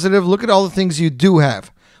positive. Look at all the things you do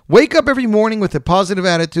have. Wake up every morning with a positive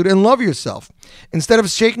attitude and love yourself. Instead of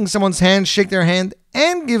shaking someone's hand, shake their hand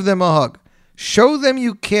and give them a hug. Show them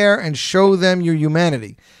you care and show them your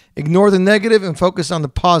humanity. Ignore the negative and focus on the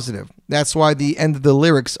positive. That's why the end of the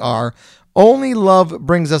lyrics are, only love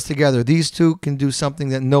brings us together. These two can do something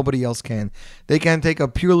that nobody else can. They can take a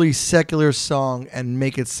purely secular song and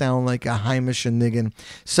make it sound like a Heimish and Niggin.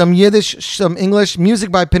 Some Yiddish, some English,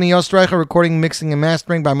 music by Penny Ostreicher, recording, mixing, and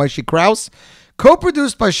mastering by Moshe Krauss.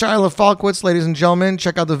 Co-produced by Shiloh Falkowitz, ladies and gentlemen.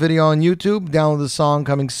 Check out the video on YouTube. Download the song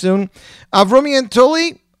coming soon. Avrami and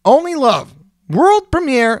Tully, Only Love. World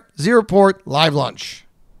premiere, Z Report, live lunch.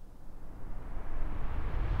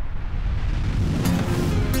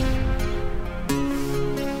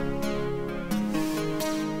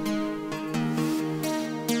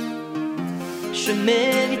 Schon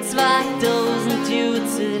mehr wie 2000 Jahre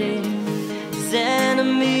zurück sind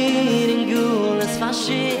wir in Gules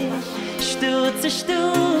Faschist. Stutz zu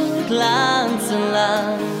Stutz, Land zu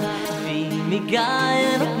Land, wie wir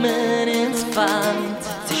gehen und mir ins Fand.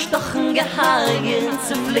 Zerstochen, gehargert,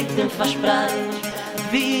 zerflickt und verspreit.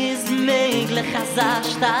 Wie ist möglich, als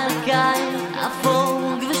Starkheit,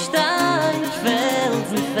 Erfolg, Verstein,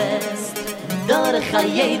 felsenfest, durch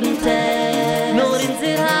jeden Tag. Nur in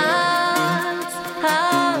der Herz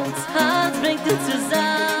bringt uns zusammen.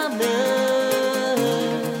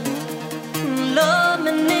 Lass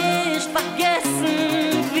mich nicht vergessen,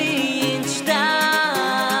 wie ich stamme.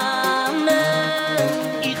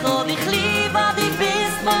 Ich hab dich lieb, aber du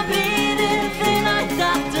bist mein Bruder, für eine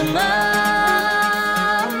Tate Mama.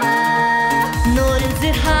 Nur in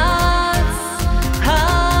der Herz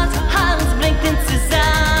bringt uns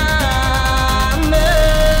zusammen.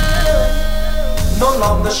 No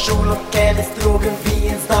longer Schule, keine Drogen, wie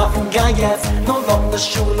ins Darfen gehen jetzt. No longer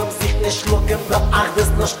Schule, sich nicht schlucken,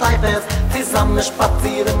 beachtest nur steif ist. Zusammen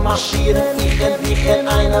spazieren, marschieren, ich in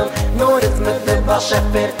einem. Nur ist mit dem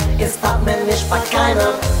Wascheffer, ist das mir nicht bei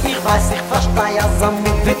keinem. Ich weiß, ich verstehe, als am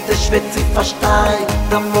Witte schwitz, ich verstehe.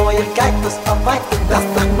 Der neue Geist ist verweiten, das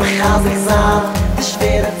doch mich hasig sein. Die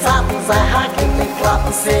schweren Zeiten, sei haken, den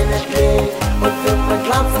Klappen sehen nicht krieg. Und für mein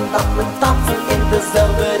Glanzen, darf man tanzen in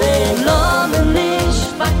derselbe Ring. Lass mich nicht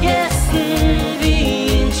vergessen,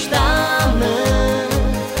 wie ich stamme.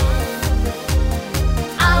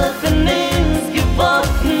 Alle von uns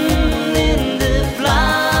geworfen in die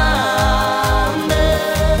Flamme.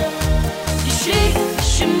 Geschickt,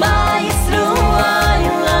 Shema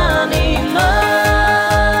Yisroel, Lani Mama.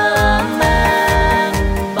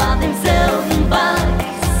 Bei demselben Berg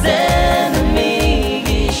sind wir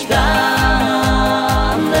gestanden.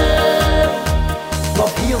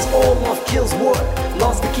 Love heals all, love kills war.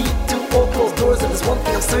 Lost the key to all closed doors, and there's one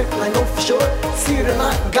thing I'm certain, I know for sure. See it or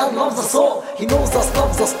not, God loves us all. He knows us,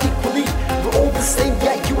 loves us equally. We're all the same,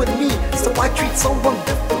 yeah, you and me. So why treat someone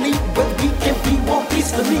differently when we can be one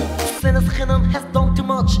piece for me? Sinners Chinam has done too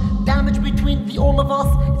much damage between the all of us.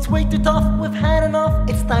 It's way too tough, we've had enough.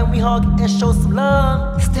 It's time we hug and show some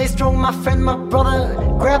love. Stay strong, my friend, my brother.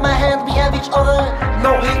 Grab my hand, we have each other.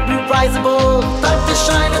 No hate, we rise above. Time to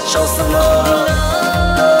shine and show some love.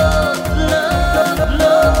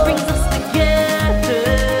 Love brings us together.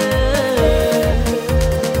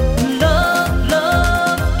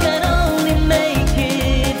 Love can only make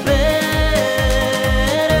it better.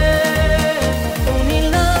 Only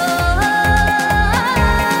love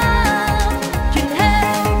can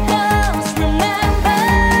help us remember.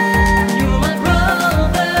 You're my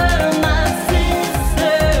brother, my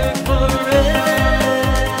sister forever.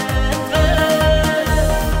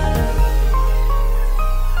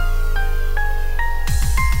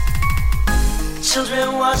 Children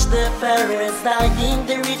watch their parents dying.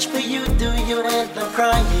 They reach for you, do you end up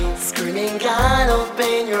crying? Screaming, God,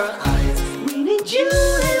 open your eyes. We need you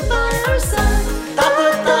here by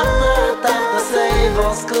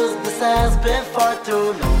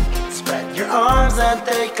afternoon. Spread your arms and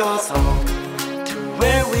take us home to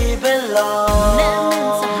where we belong.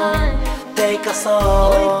 Take us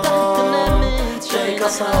home, take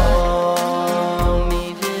us home.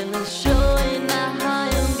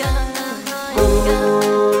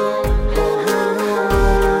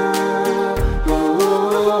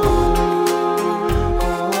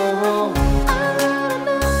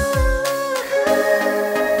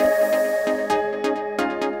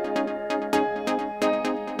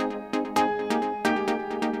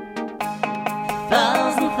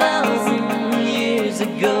 Thousand years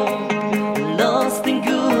ago, lost in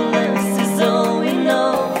Gulas is all we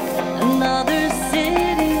know. Another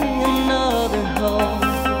city, another home.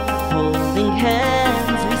 Holding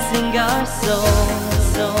hands, we sing our song,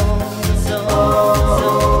 song, song,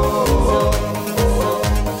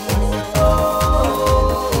 song,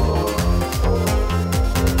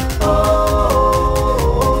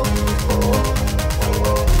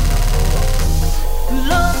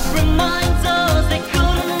 Love reminds us they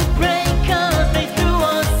couldn't break us. They threw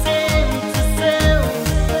us into cells.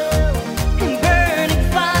 Burning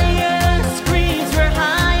fires, screams were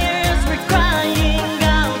higher. We're crying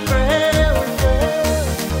out for help.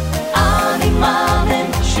 Animal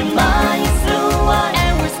and Shema Yisroel,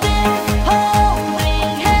 and we're still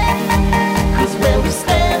holding hands. 'Cause when we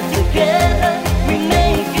stand together, we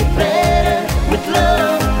make it better with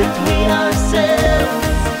love between ourselves.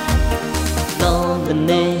 Sollen wir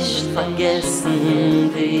nicht vergessen,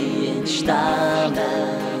 wie entstanden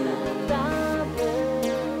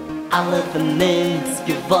alle vernimmt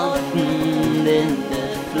geworden in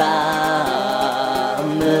der Flamme.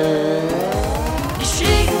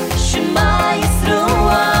 Geschrien, Shema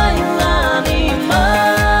Yisroel, Animamen,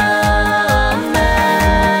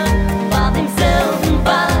 bei demselben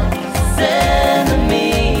Berg sind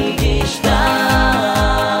wir gestanden.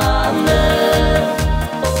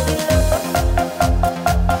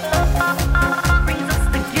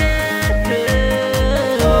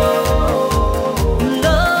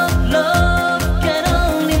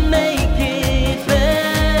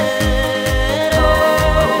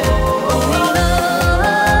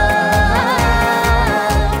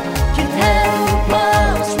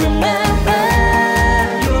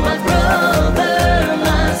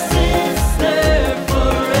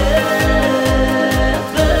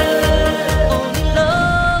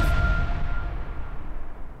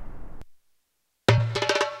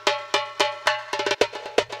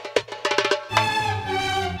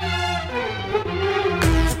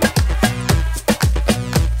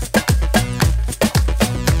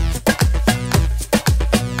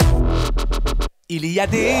 Il y a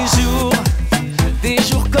des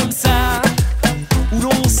jours comme ça, où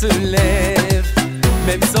l'on se lève,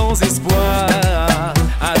 même sans espoir.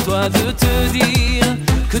 À toi de te dire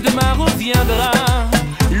que demain reviendra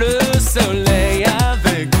le soleil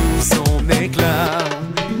avec tout son éclat.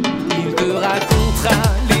 Il te racontera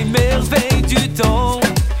les merveilles du temps,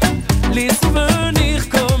 les souvenirs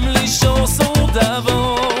comme les chansons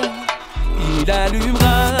d'avant. Il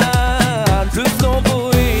allumera le flambeau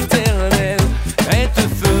éternel et te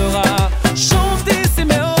fera chanter ses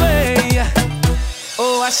merveilles.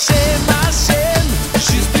 Oh Hachem, Hachem,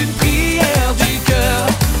 juste une prière du cœur,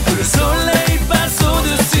 que le soleil passe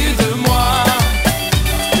au-dessus de moi,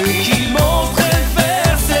 et qu'il montre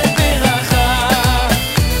vers cette beracha.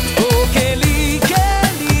 Oh Keli,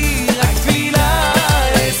 Keli, רק תפילה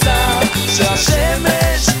אשא,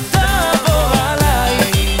 שהשמש תעבור עליי,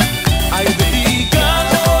 ותיקח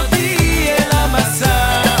אותי אל המסע,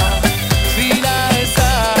 תפילה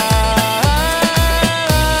אשא.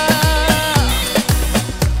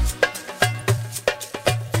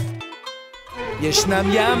 ישנם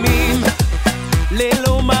ימים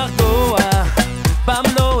ללא מרגוע, פעם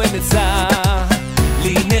לא אמצא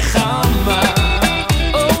לי נחמה.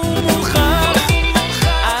 או מוכרח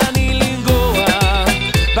אני לנגוע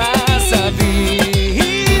בעשבים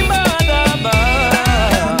אדמה,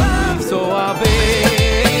 לפסוע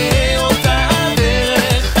באותה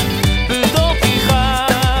הדרך בדור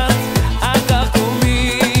פתיחת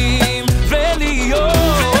הכרכומים, ולהיות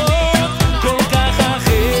כל כך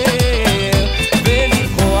אחר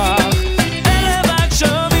ולברוח ערב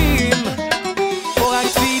הגשמים. או רק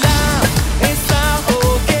תפילה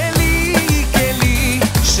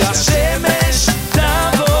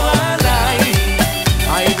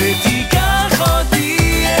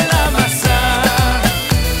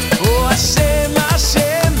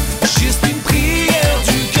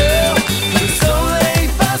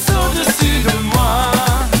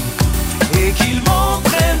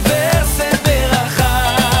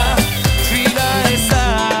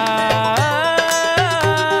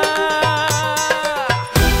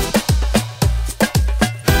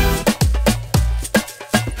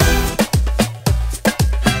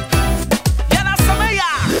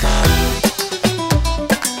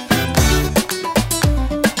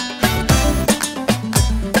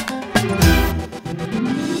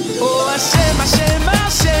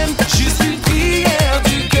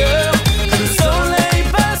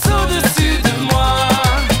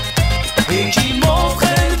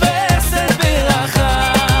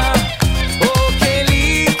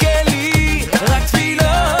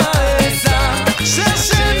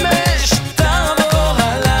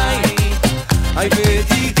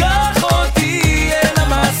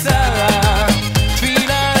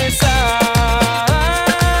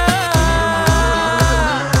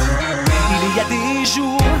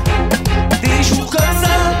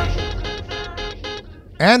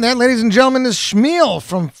And that, ladies and gentlemen, is Shmuel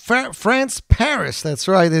from France, Paris. That's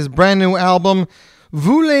right. His brand new album,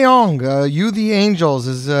 Vous Léong, You the Angels,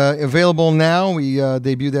 is available now. We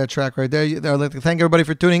debuted that track right there. I'd like to thank everybody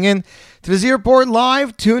for tuning in to the Z Report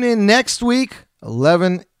Live. Tune in next week,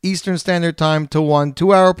 11 Eastern Standard Time to 1,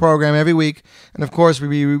 2-hour program every week. And of course,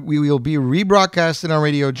 we will be rebroadcasted on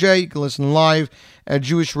Radio J. You can listen live at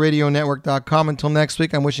JewishRadioNetwork.com. Until next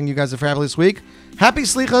week, I'm wishing you guys a fabulous week. Happy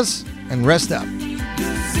Slichas and rest up.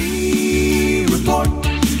 Z Report.